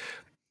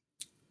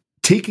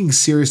taking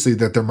seriously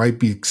that there might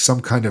be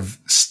some kind of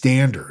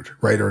standard,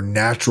 right? Or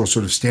natural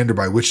sort of standard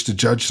by which to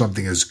judge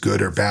something as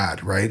good or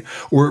bad, right?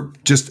 Or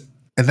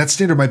and that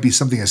standard might be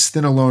something as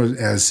thin alone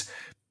as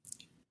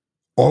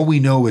all we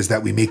know is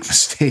that we make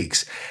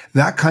mistakes.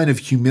 That kind of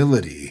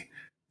humility,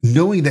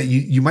 knowing that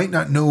you might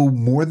not know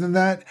more than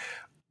that,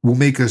 will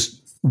make us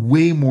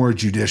way more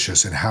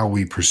judicious in how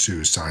we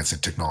pursue science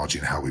and technology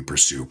and how we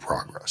pursue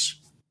progress.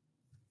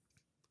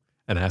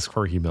 And ask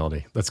for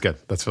humility. That's good.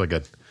 That's really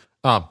good.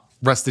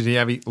 Russ, did you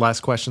have any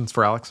last questions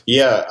for Alex?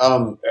 Yeah,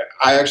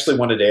 I actually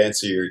wanted to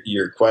answer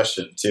your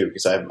question too,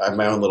 because I have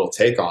my own little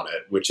take on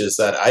it, which is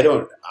that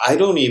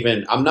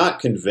I'm not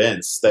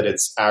convinced that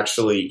it's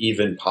actually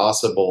even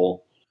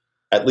possible,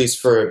 at least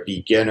for a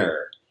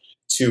beginner,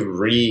 to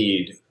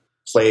read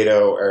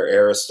Plato or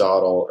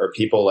Aristotle or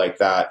people like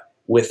that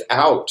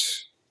without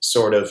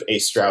sort of a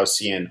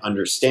Straussian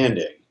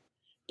understanding.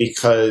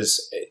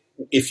 Because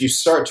if you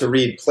start to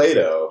read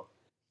Plato,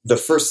 the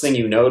first thing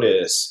you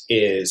notice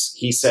is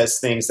he says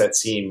things that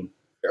seem,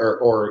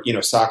 or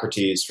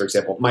Socrates, for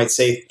example, might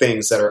say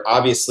things that are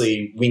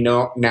obviously we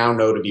now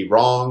know to be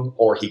wrong,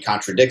 or he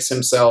contradicts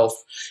himself,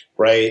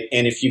 right?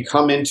 And if you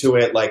come into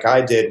it like I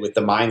did with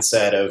the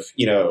mindset of,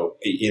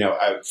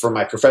 for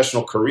my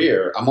professional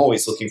career, I'm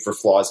always looking for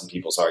flaws in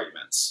people's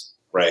arguments,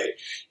 right?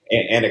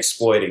 And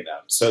exploiting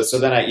them. So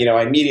then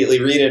I immediately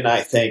read it and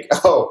I think,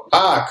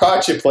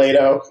 caught you,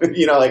 Plato.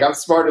 I'm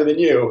smarter than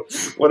you.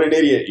 What an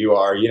idiot you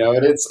are.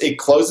 And it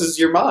closes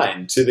your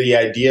mind to the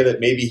idea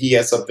that maybe he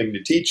has something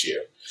to teach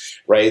you,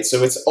 right?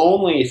 So it's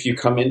only if you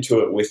come into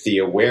it with the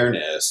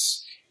awareness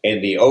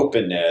and the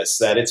openness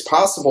that it's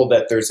possible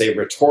that there's a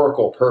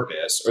rhetorical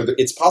purpose, or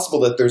it's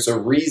possible that there's a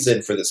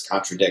reason for this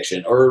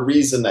contradiction, or a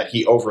reason that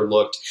he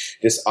overlooked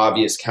this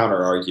obvious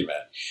counter argument.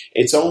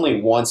 It's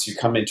only once you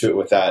come into it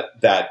with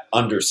that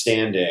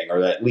understanding,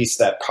 or at least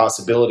that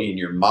possibility in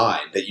your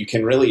mind, that you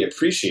can really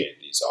appreciate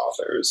these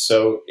authors.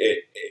 So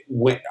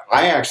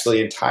I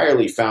actually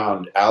entirely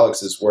found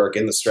Alex's work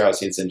in the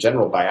Straussians in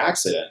general by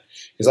accident,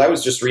 because I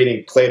was just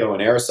reading Plato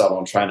and Aristotle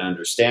and trying to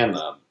understand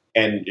them.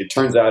 And it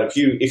turns out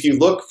if you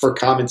look for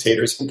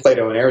commentators on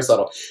Plato and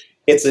Aristotle,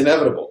 it's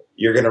inevitable.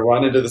 You're going to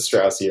run into the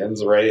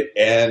Straussians, right?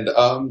 And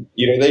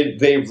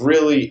they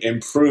really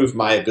improved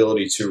my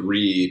ability to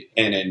read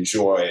and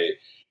enjoy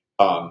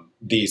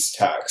these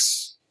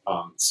texts.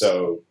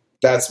 So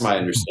that's my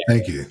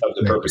understanding of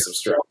the purpose of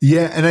Strauss.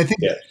 Yeah, and I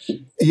think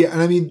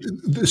and I mean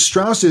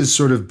Strauss's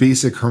sort of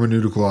basic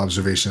hermeneutical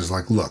observation is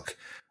like, look,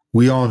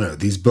 we all know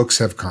these books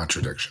have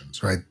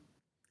contradictions, right?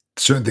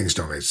 Certain things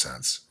don't make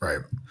sense, right?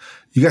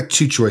 You got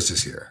two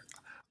choices here.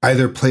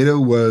 Either Plato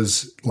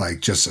was like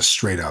just a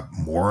straight up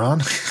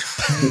moron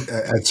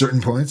at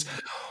certain points,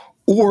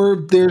 Or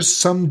there's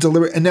some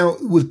deliberate, and now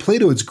with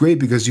Plato, it's great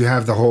because you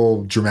have the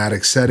whole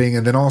dramatic setting,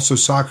 and then also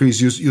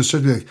Socrates, you'll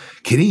start to be like,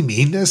 can he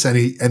mean this?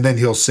 And then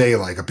he'll say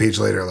like a page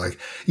later, like,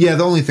 yeah,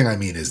 the only thing I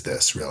mean is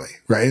this, really,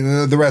 right?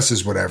 And the rest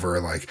is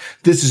whatever. Like,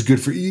 this is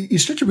good for you. You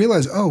start to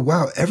realize, oh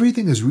wow,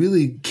 everything is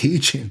really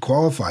cagey and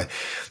qualified.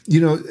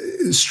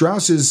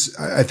 Strauss is,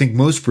 I think,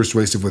 most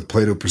persuasive with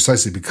Plato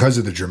precisely because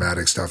of the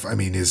dramatic stuff. I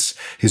mean, his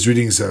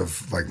readings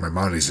of like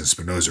Maimonides and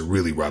Spinoza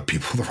really rub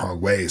people the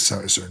wrong way,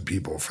 certain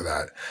people, for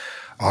that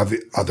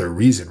other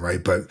reason,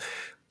 right? But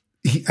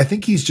I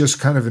think he's just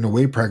kind of in a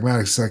way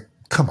pragmatic. It's like,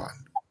 come on,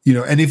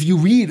 and if you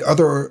read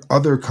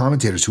other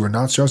commentators who are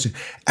not Straussian,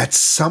 at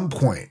some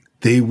point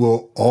they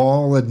will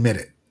all admit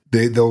it.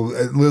 They'll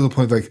at a little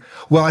point like,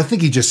 well, I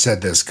think he just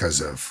said this because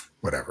of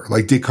whatever.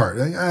 Like Descartes,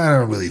 like, I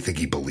don't really think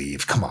he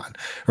believed. Come on,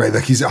 right?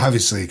 Like he's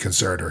obviously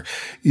concerned, or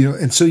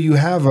and so you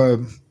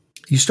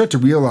start to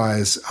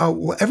realize, oh,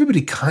 well,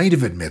 everybody kind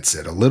of admits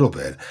it a little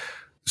bit.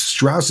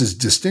 Strauss's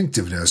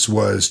distinctiveness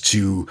was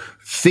to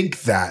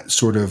think that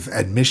sort of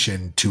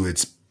admission to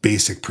its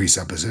basic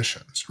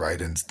presuppositions,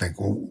 right? And think,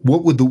 well,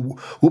 what would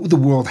the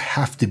world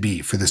have to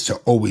be for this to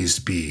always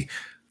be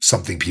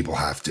something people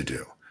have to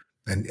do?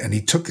 And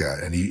he took that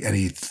and he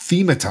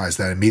thematized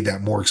that and made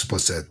that more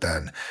explicit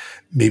than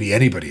maybe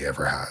anybody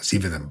ever has,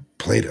 even in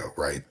Plato,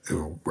 right?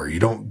 Where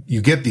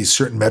you get these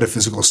certain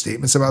metaphysical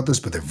statements about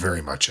this, but they're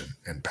very much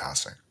in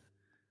passing.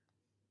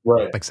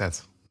 Right. Makes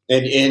sense.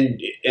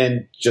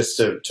 And just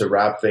to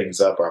wrap things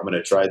up, or I'm going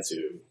to try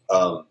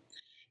to,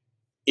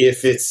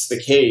 if it's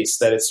the case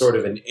that it's sort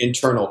of an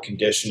internal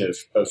condition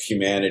of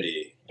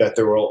humanity, that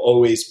there will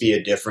always be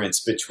a difference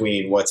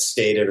between what's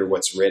stated or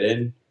what's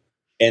written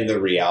and the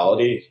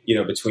reality,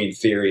 between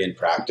theory and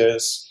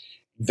practice,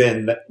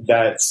 then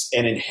that's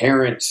an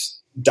inherent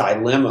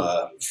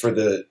dilemma for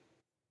the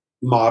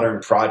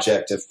modern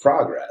project of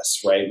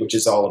progress, right? Which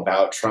is all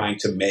about trying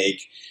to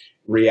make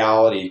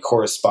reality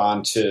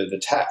correspond to the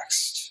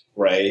text.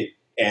 Right.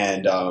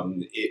 And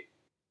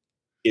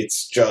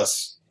it's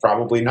just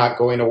probably not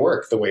going to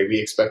work the way we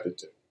expect it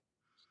to.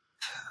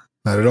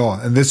 Not at all.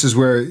 And this is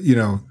where,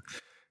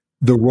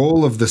 the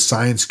role of the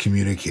science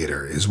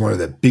communicator is one of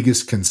the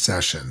biggest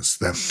concessions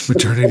that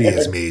modernity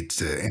has made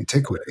to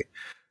antiquity.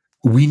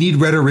 We need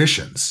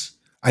rhetoricians.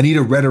 I need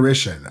a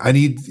rhetorician. I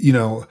need,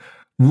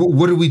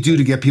 what do we do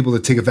to get people to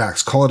take a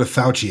vax? Call it a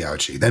Fauci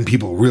ouchie. Then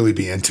people will really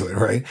be into it,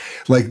 right?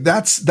 Like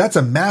that's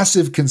a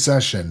massive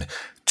concession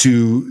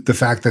to the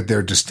fact that there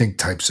are distinct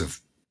types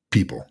of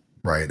people,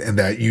 right? And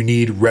that you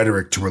need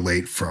rhetoric to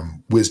relate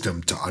from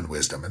wisdom to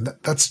unwisdom. And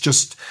that's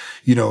just,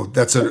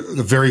 that's a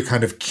very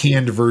kind of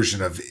canned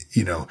version of,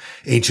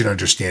 ancient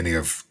understanding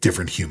of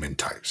different human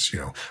types,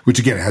 which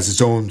again has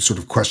its own sort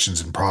of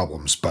questions and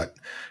problems, but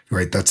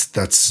right,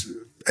 that's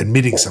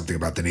admitting something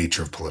about the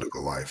nature of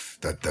political life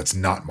that's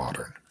not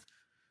modern.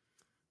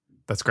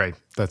 That's great.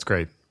 That's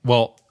great.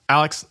 Well,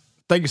 Alex,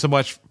 thank you so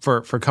much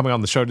for coming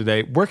on the show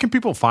today. Where can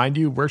people find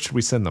you? Where should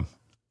we send them?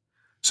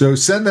 So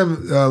send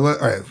them. All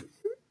right.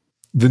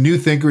 The New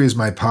Thinkery is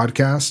my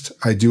podcast.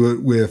 I do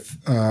it with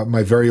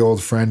my very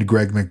old friend,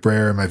 Greg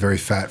McBrayer, and my very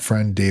fat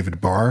friend,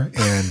 David Barr.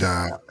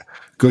 And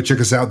go check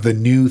us out. The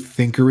New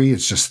Thinkery.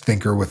 It's just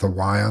thinker with a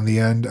Y on the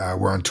end.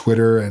 We're on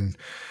Twitter, and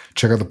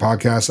check out the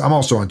podcast. I'm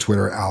also on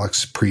Twitter,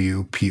 Alex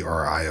Priou,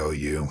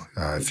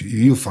 Priou.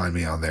 You'll find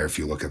me on there if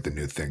you look at The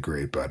New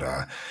Thinkery. But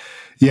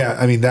yeah,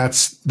 I mean,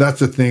 that's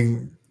the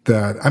thing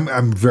that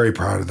I'm very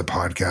proud of the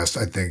podcast.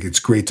 I think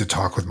it's great to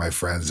talk with my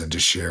friends and to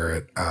share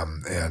it.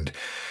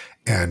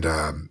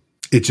 And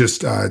it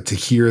just, to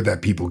hear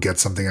that people get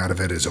something out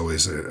of it is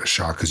always a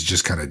shock, because you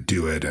just kind of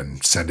do it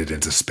and send it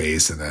into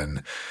space. And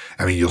then,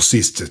 I mean, you'll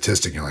see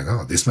statistic, you're like,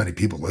 oh, this many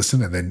people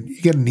listen. And then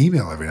you get an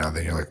email every now and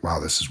then. You're like, wow,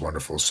 this is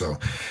wonderful. So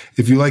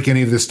if you like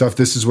any of this stuff,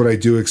 this is what I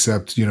do,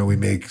 except, we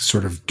make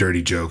sort of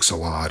dirty jokes a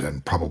lot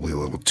and probably a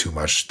little too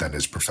much than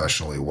is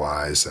professionally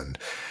wise. And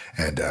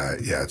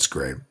yeah, it's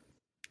great.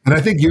 And I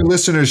think your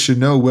listeners should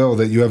know, Will,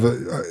 that you have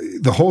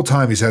the whole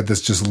time he's had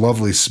this just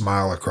lovely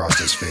smile across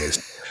his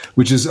face,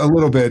 which is a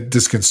little bit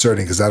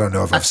disconcerting because I don't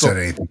know if I've said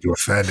anything to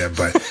offend him,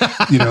 but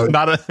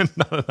not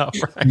enough.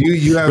 Right?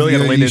 You have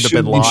really you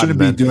shouldn't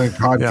be doing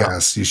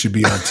podcasts. Yeah. You should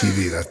be on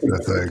TV. That's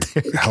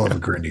a hell of a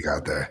grin you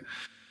got there.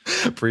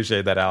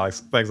 Appreciate that,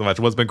 Alex. Thanks so much.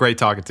 Well, it's been great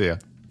talking to you.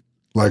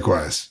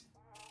 Likewise.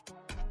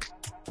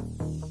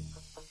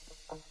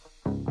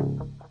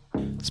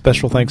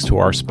 Special thanks to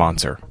our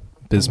sponsor,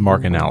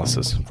 Bismarck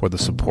Analysis, for the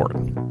support.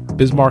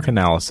 Bismarck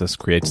Analysis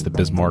creates the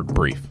Bismarck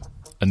Brief,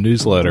 a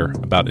newsletter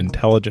about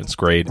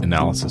intelligence-grade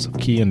analysis of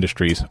key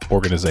industries,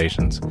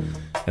 organizations,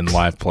 and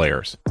live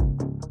players.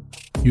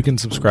 You can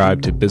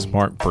subscribe to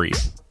Bismarck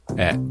Brief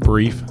at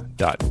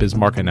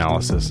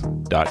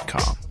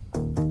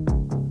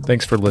brief.bismarckanalysis.com.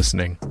 Thanks for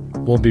listening.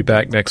 We'll be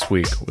back next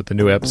week with a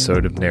new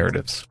episode of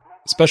Narratives.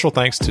 Special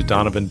thanks to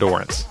Donovan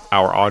Dorrance,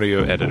 our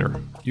audio editor.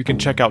 You can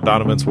check out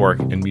Donovan's work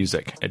and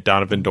music at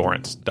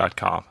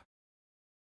donovandorrance.com.